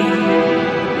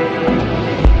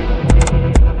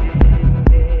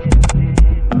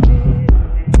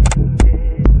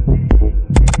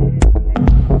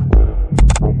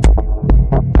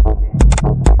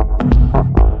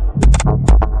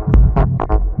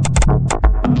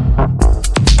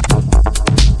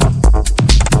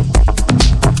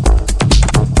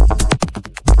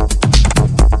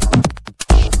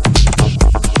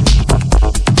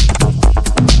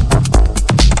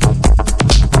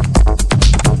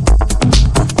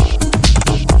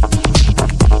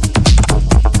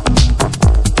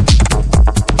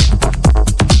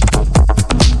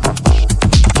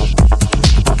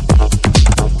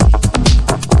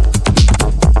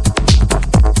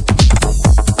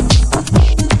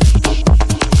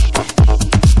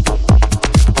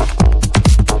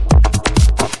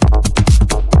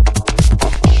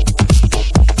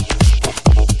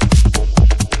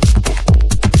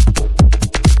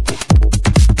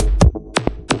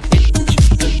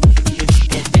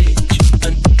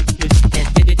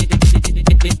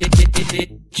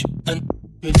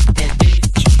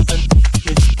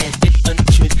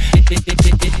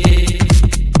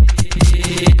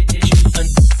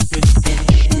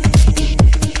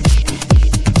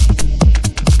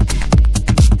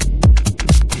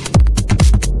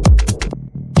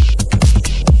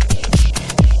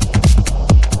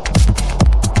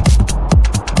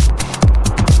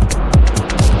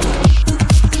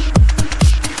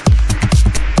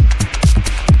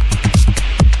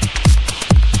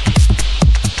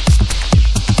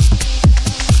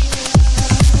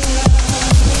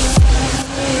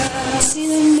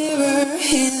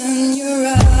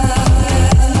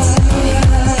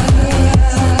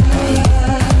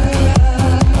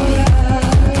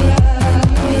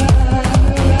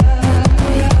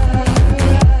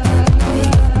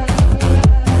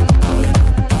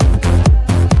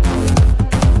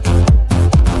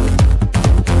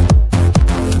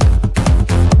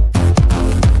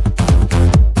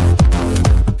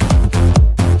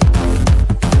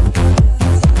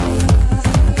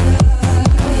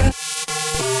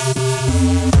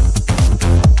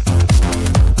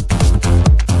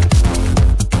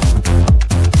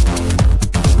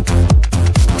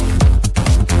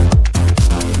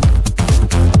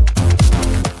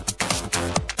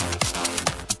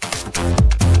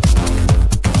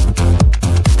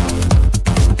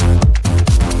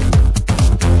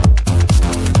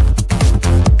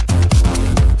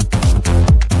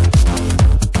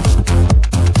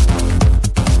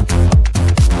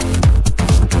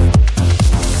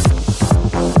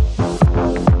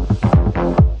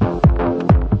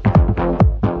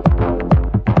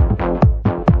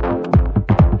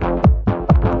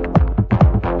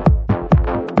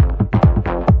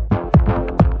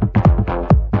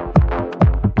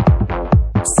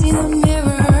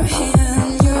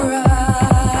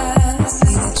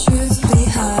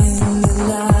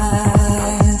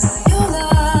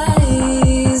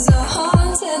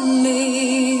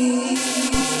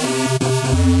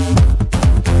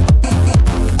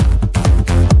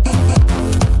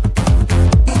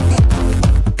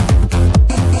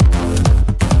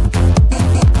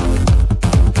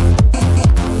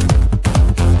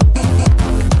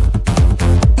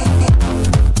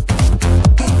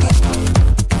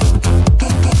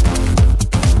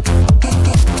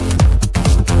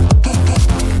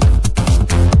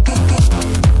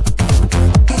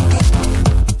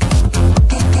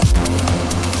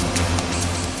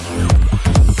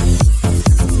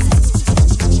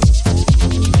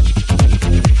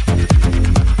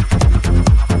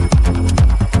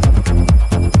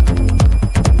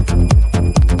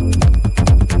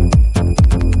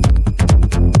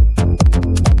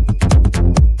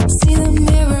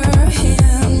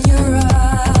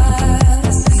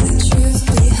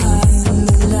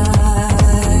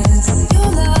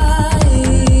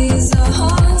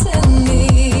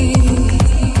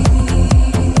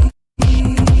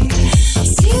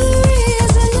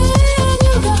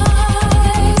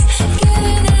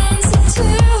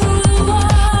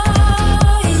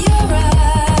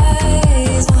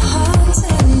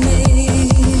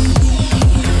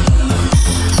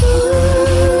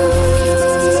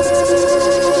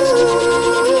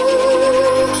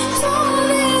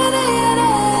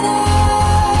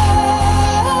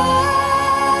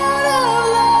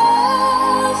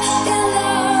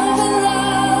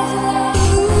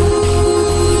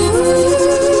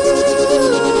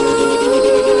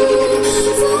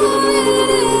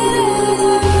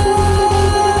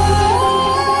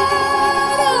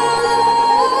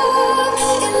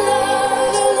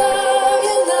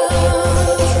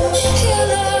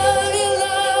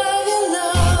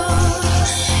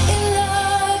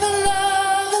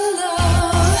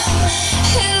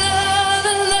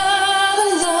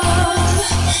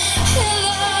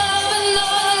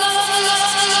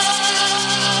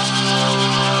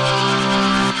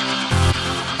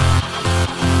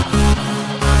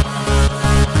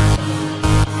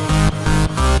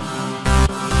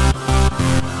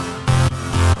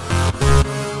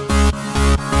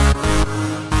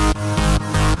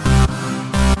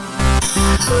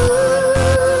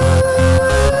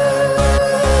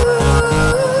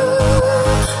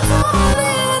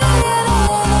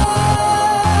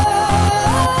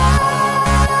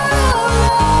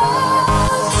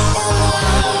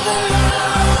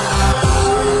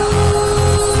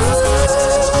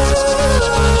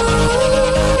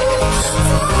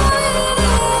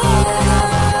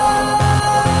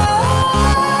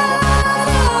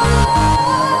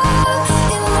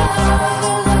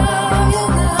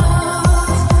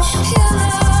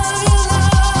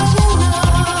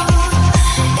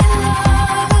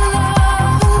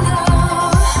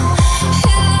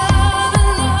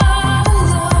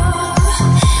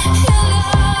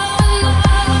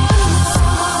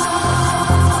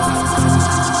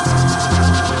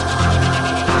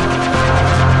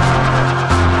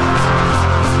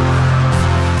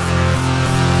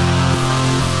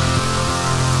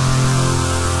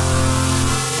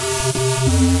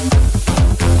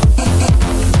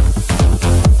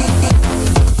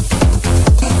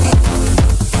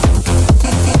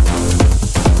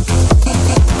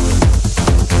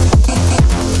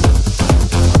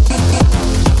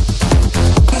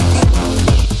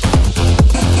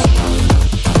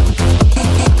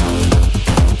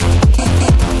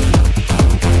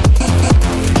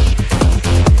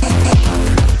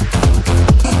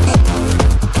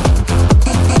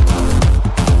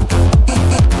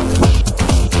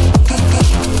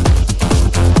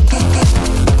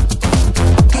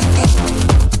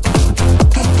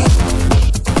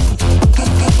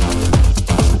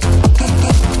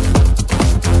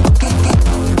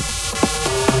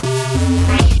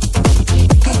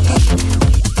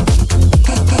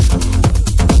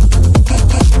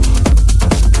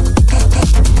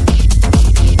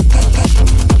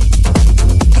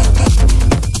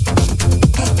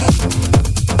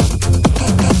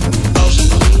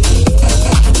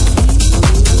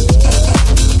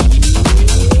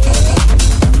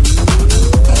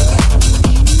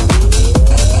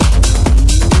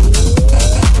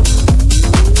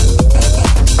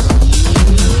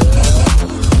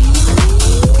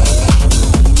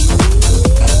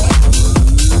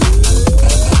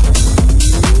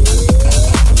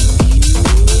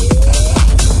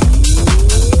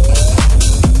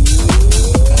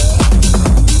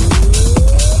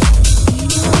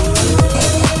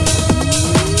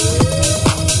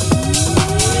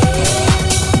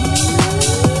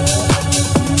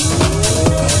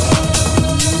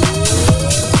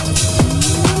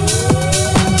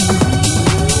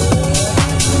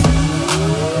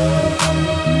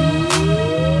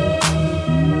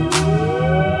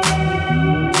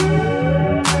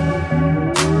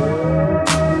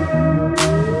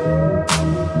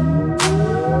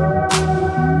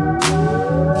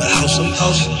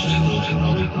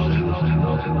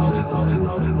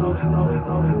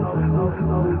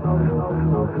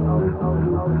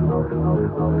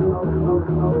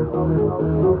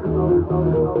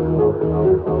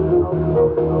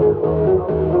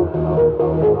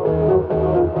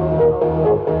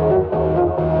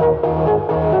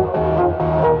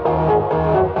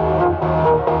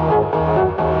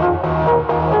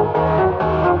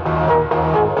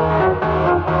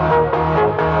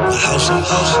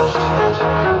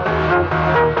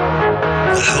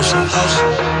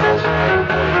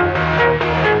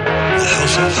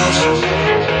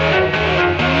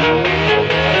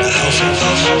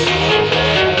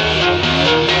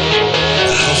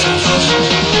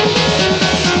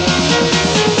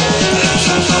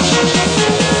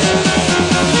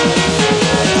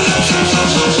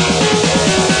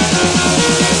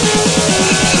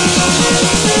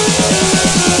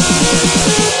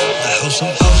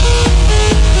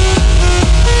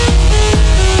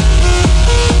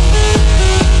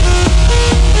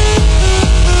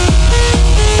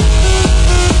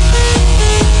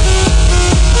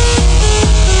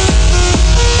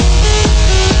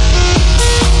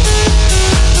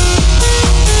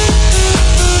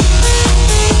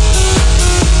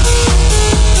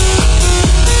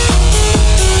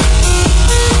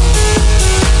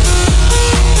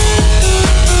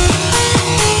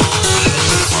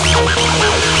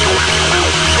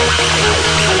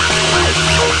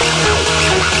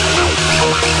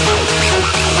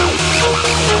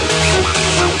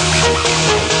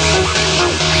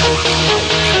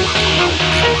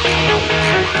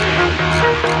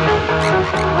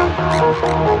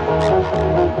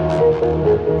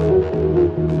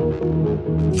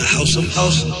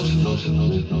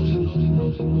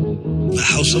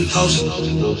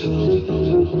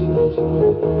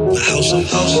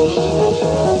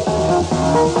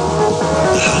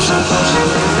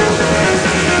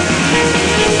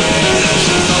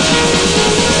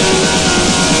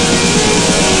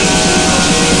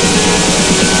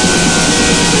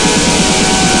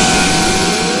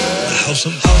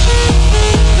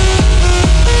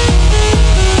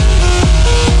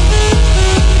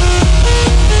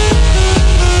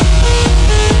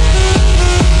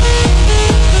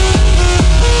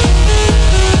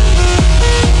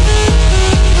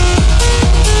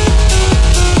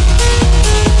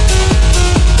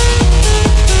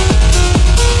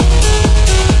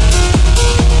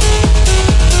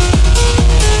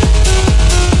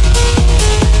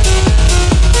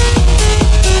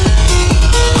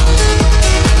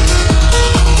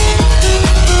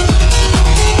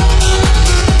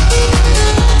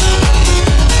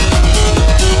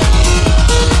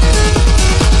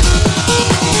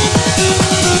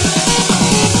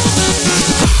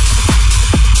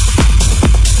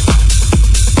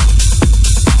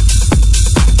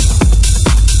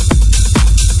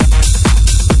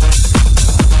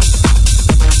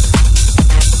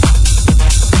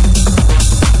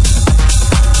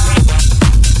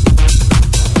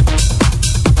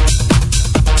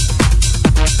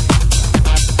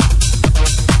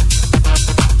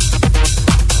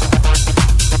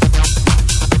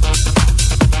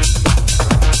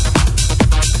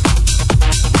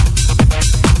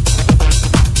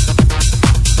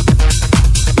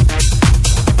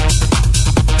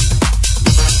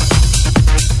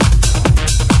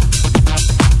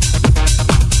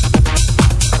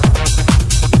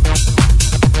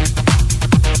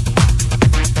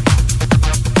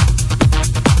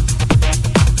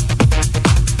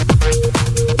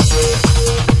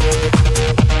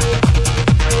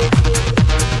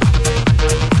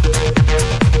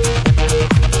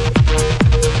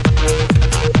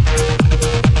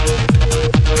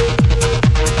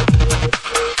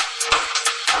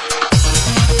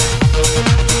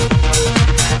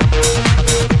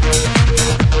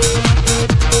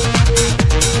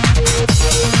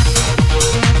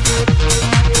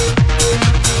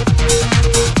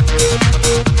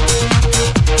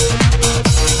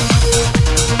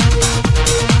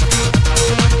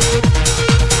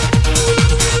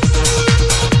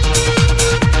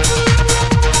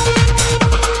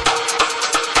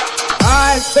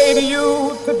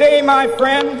 my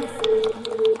friend.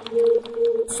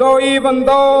 So even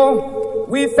though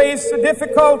we face the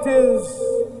difficulties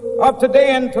of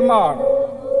today and tomorrow,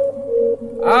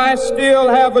 I still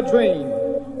have a dream.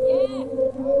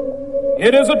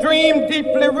 It is a dream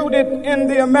deeply rooted in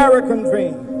the American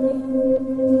dream.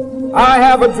 I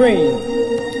have a dream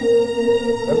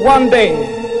that one day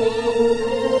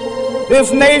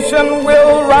this nation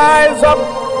will rise up,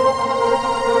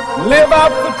 live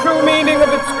out the true meaning of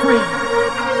its creed.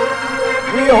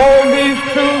 We hold these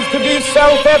truths to be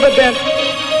self-evident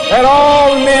that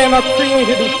all men are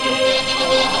created equal.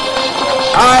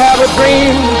 I have a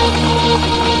dream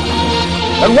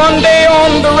that one day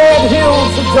on the red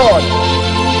hills of Georgia,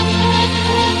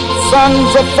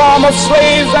 sons of former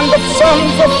slaves and the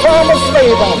sons of former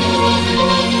slave owners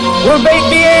will they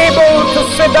be able to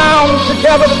sit down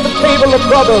together at the table of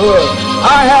brotherhood.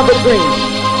 I have a dream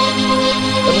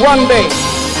that one day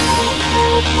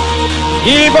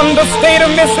even the state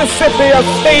of Mississippi, a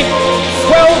state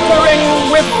sweltering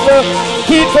with the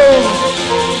heat of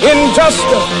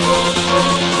injustice,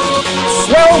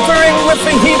 sweltering with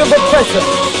the heat of oppression,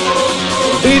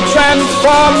 be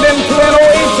transformed into an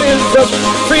oasis of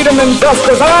freedom and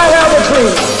justice. I have a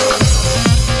dream.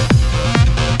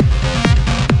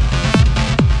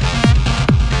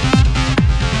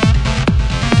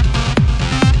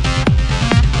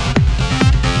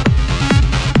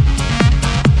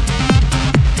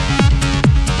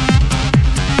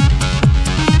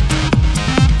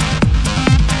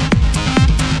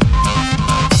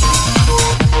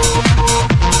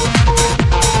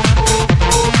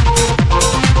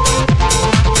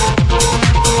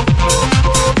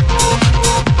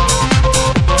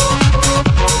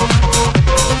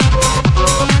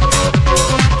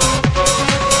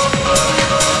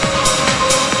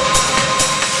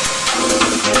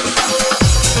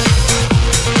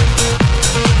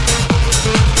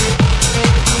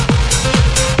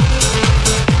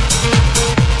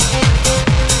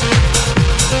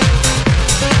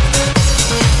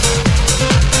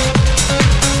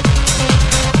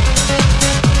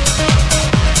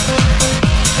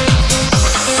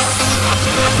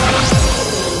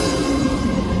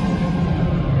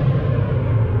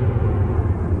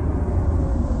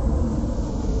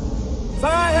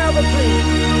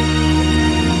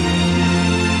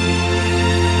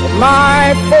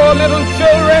 My four little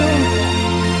children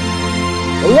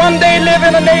will one day live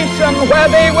in a nation where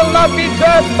they will not be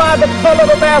judged by the color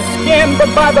of their skin, but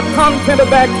by the content of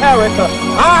their character.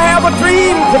 I have a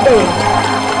dream today.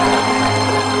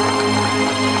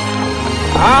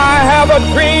 I have a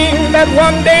dream that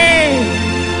one day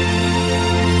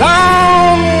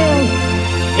down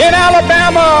in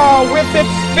Alabama, with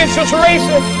its vicious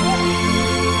racists,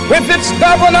 with its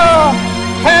governor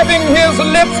having his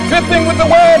lips dripping with the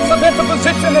words of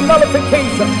interposition and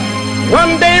nullification.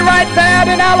 One day right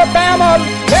there in Alabama,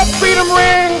 let freedom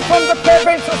ring from the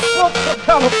curvaceous slopes of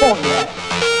California.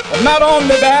 But not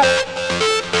only that,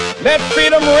 let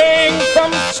freedom ring from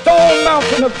Stone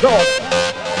Mountain of Georgia.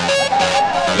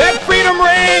 Let freedom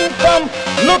ring from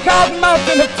Lookout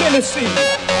Mountain of Tennessee.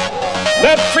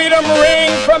 Let freedom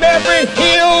ring from every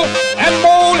hill and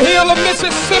molehill of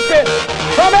Mississippi,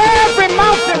 from every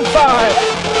mountainside.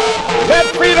 Let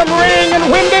freedom ring,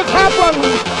 and when this happens,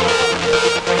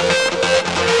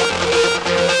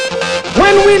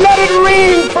 when we let it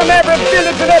ring from every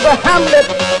village and every hamlet,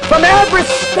 from every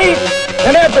state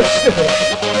and every city,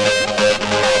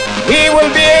 we will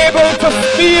be able to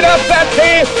speed up that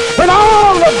day when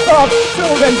all of God's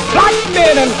children, black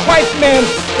men and white men,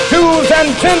 Jews and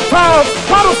Gentiles,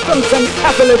 Protestants and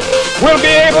Catholics, will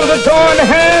be able to join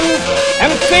hands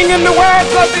and sing in the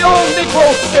words of the old Negro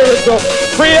spiritual,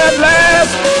 free at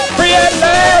last, free at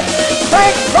last,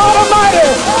 thank God Almighty,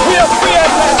 we are free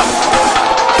at last.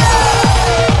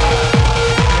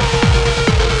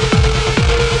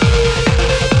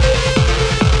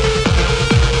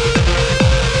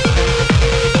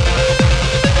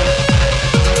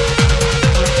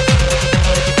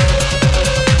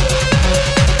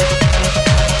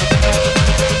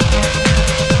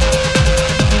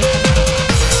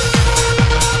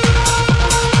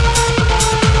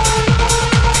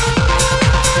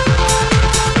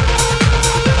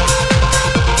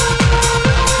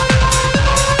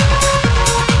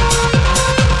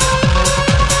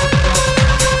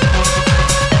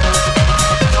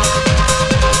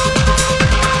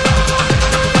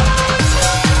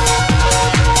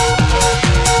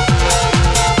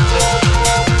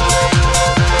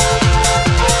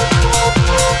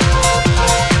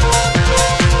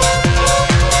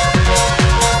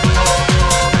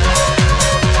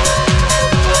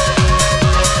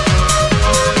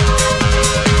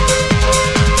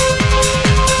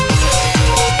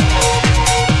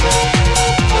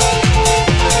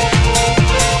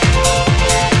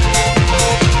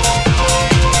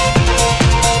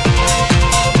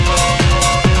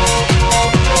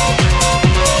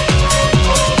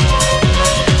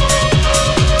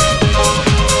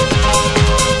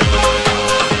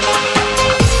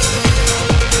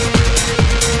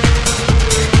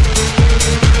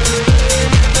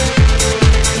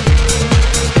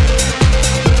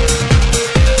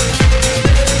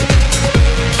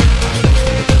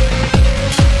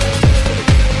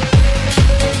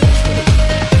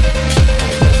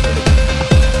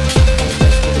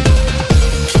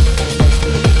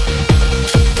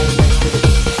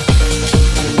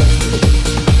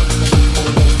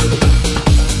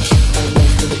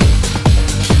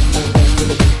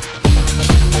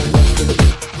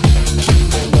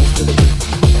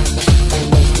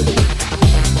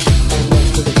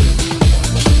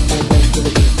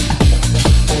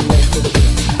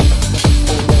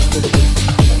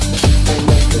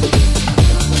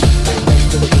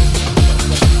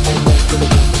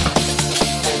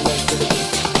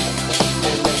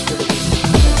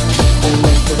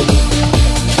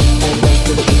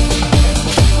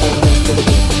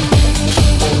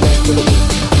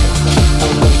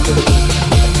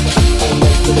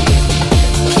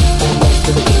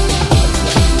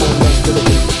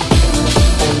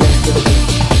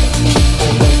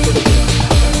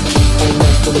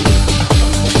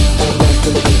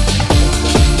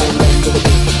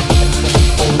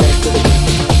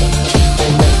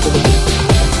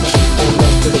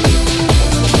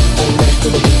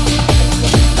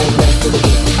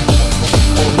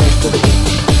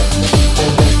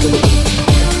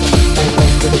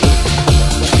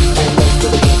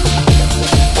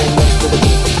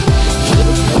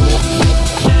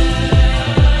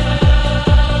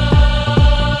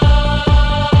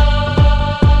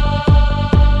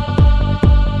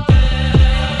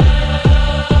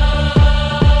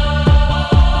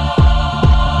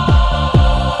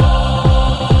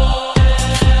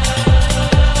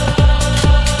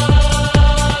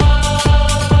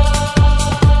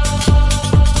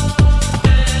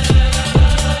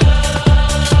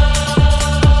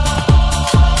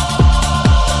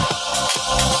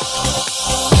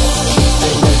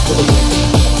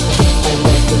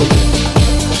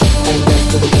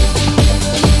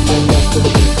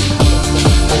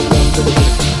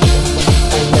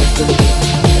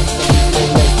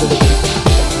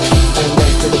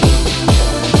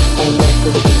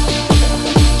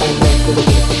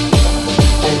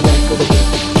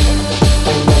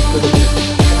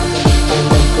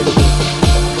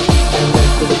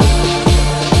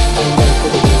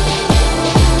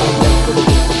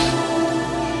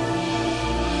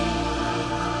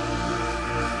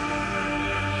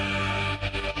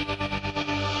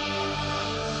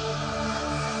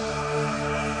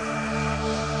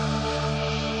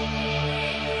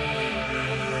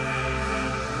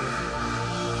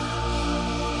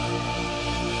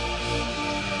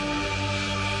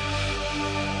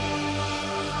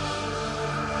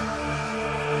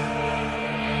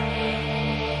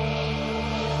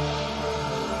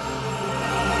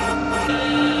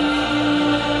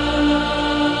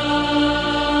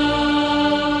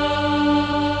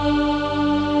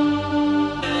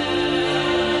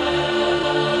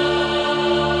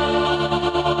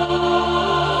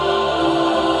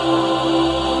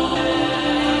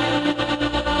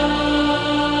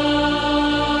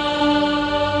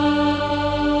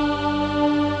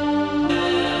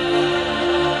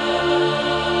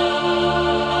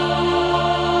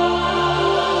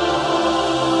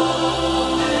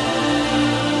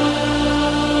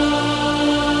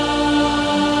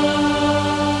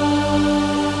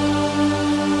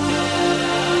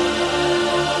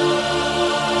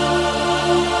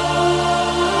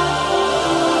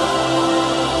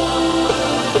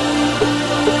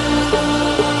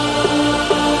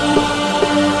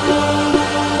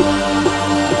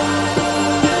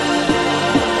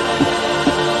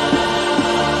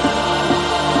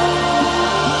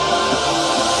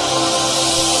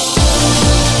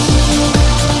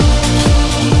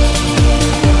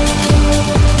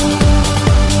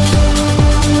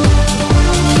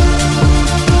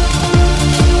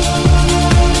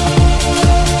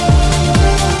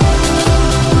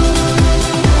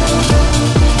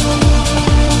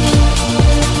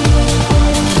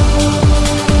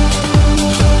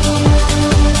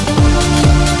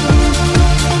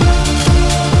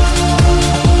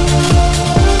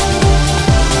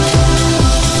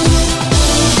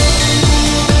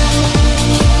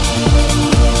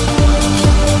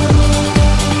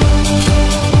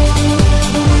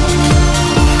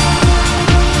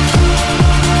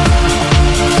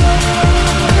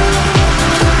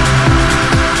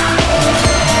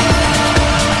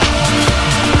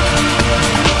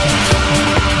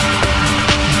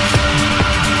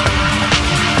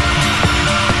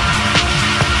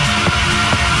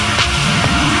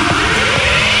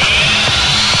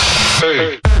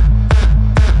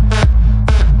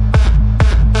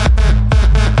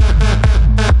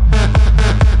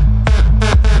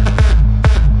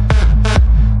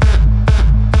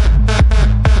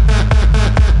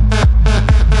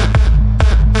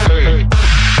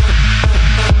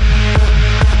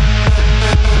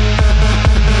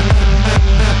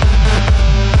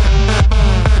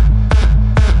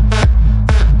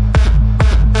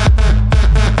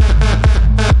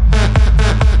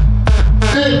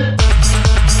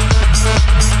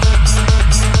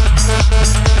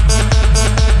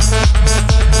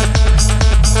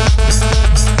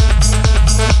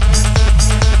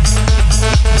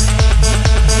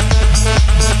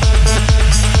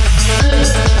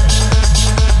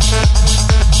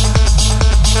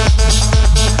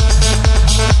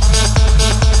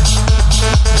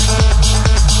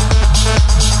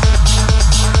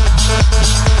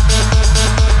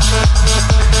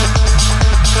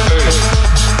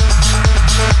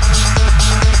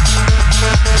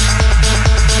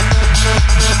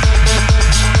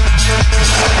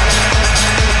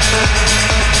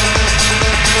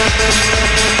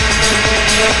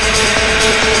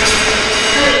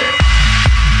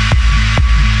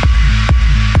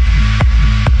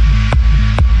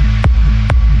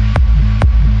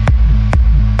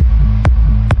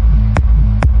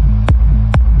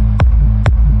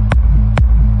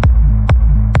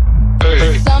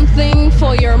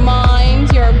 for your mind,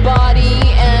 your body,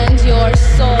 and your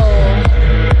soul.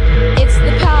 It's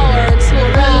the power to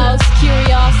arouse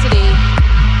curiosity,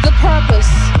 the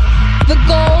purpose, the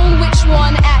goal which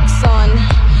one acts on.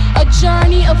 A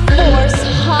journey of force,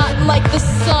 hot like the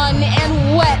sun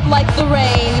and wet like the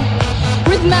rain.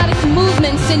 Rhythmic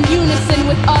movements in unison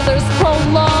with others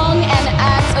prolong an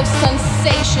act of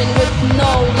sensation with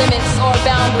no limits or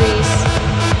boundaries.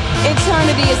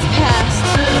 Eternity is past,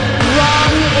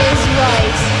 wrong is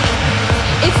right.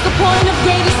 It's the point of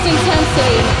greatest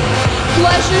intensity,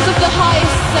 pleasures of the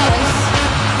highest sense,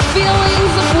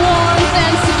 feelings of warmth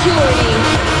and security,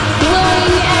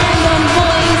 willing and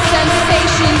unwilling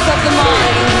sensations of the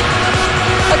mind,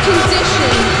 a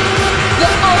condition, the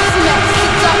ultimate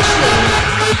seduction,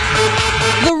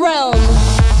 the realm.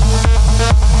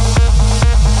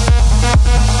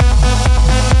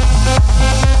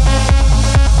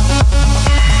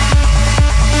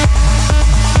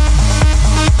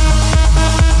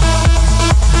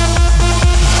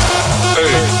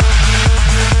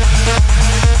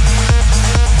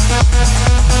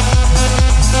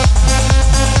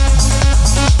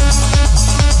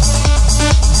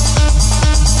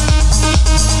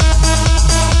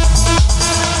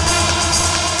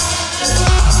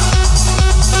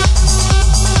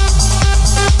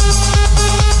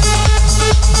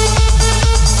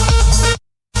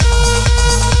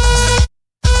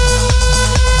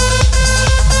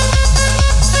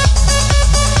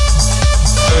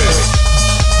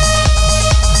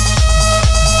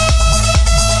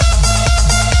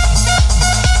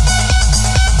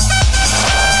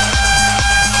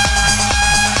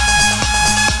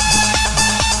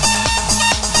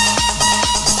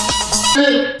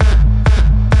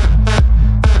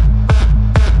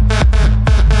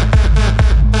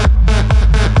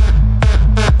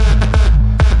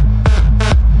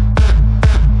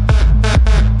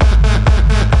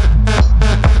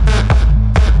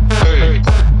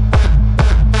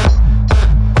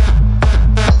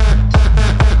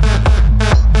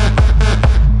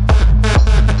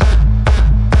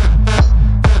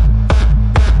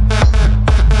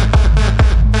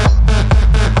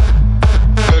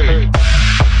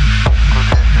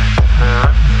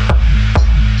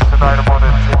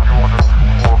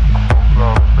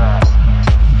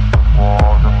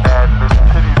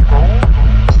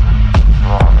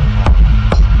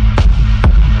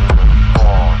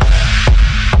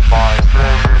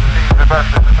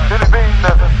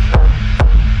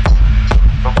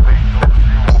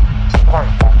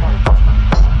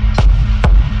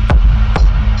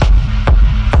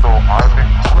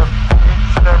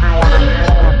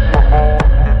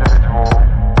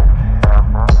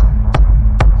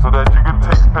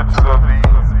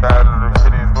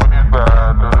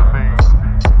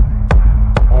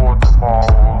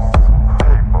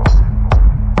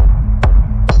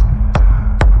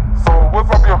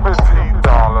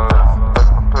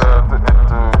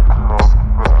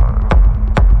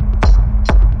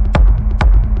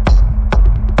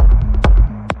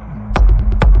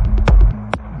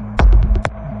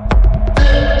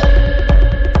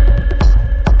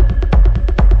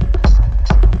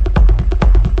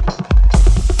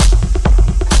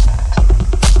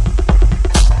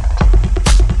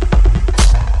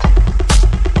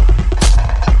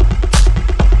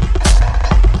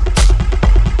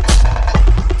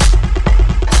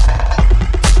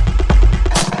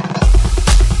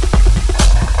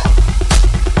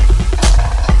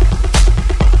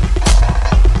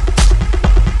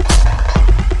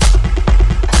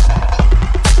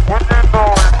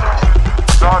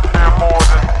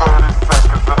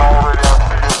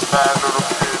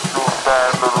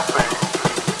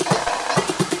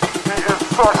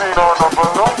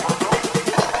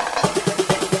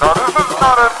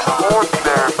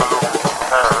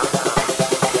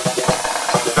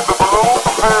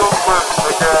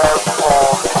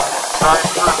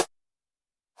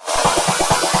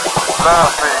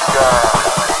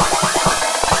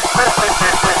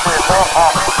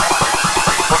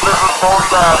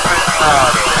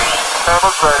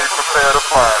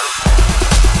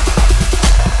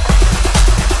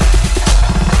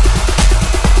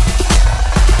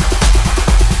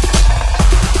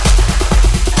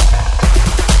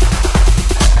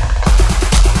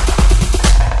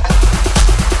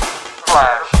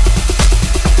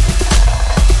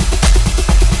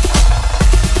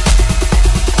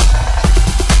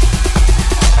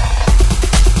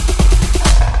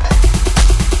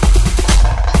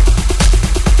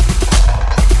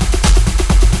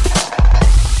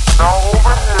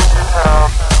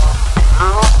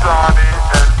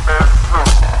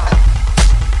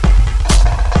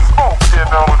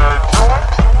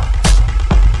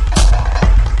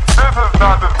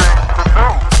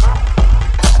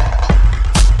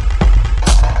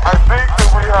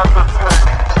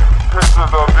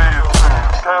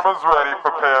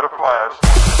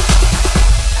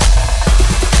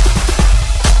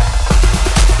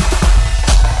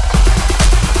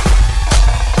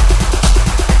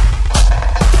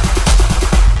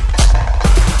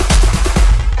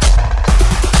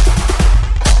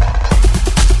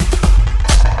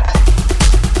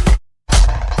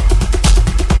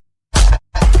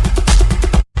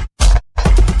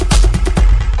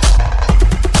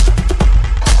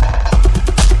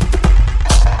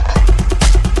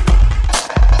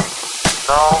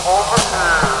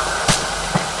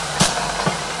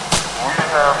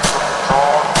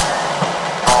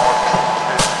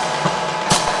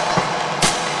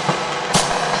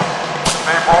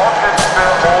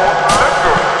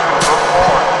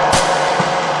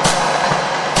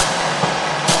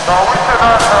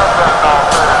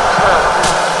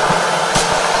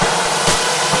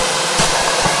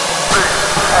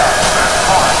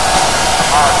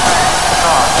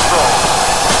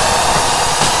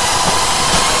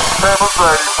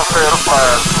 Ready, prepare to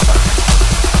fire.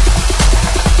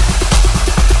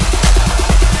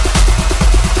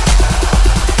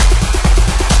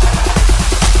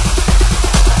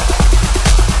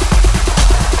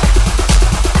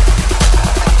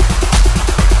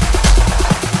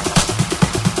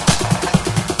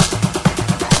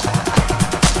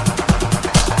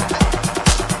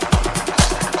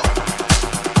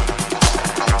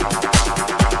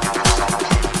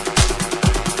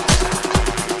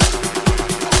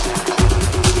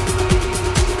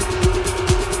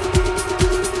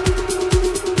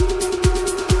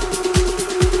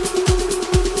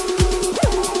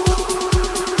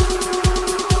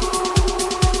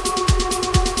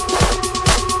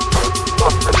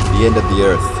 The end of the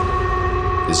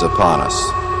earth is upon us.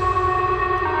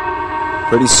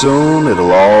 Pretty soon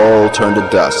it'll all turn to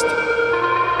dust.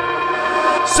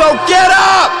 So get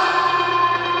up!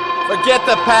 Forget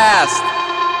the past.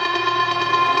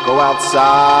 Go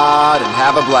outside and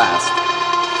have a blast.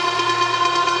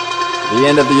 The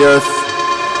end of the earth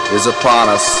is upon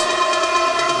us.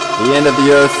 The end of the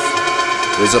earth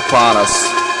is upon us.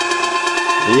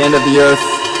 The end of the earth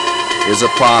is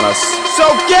upon us. So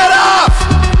get up!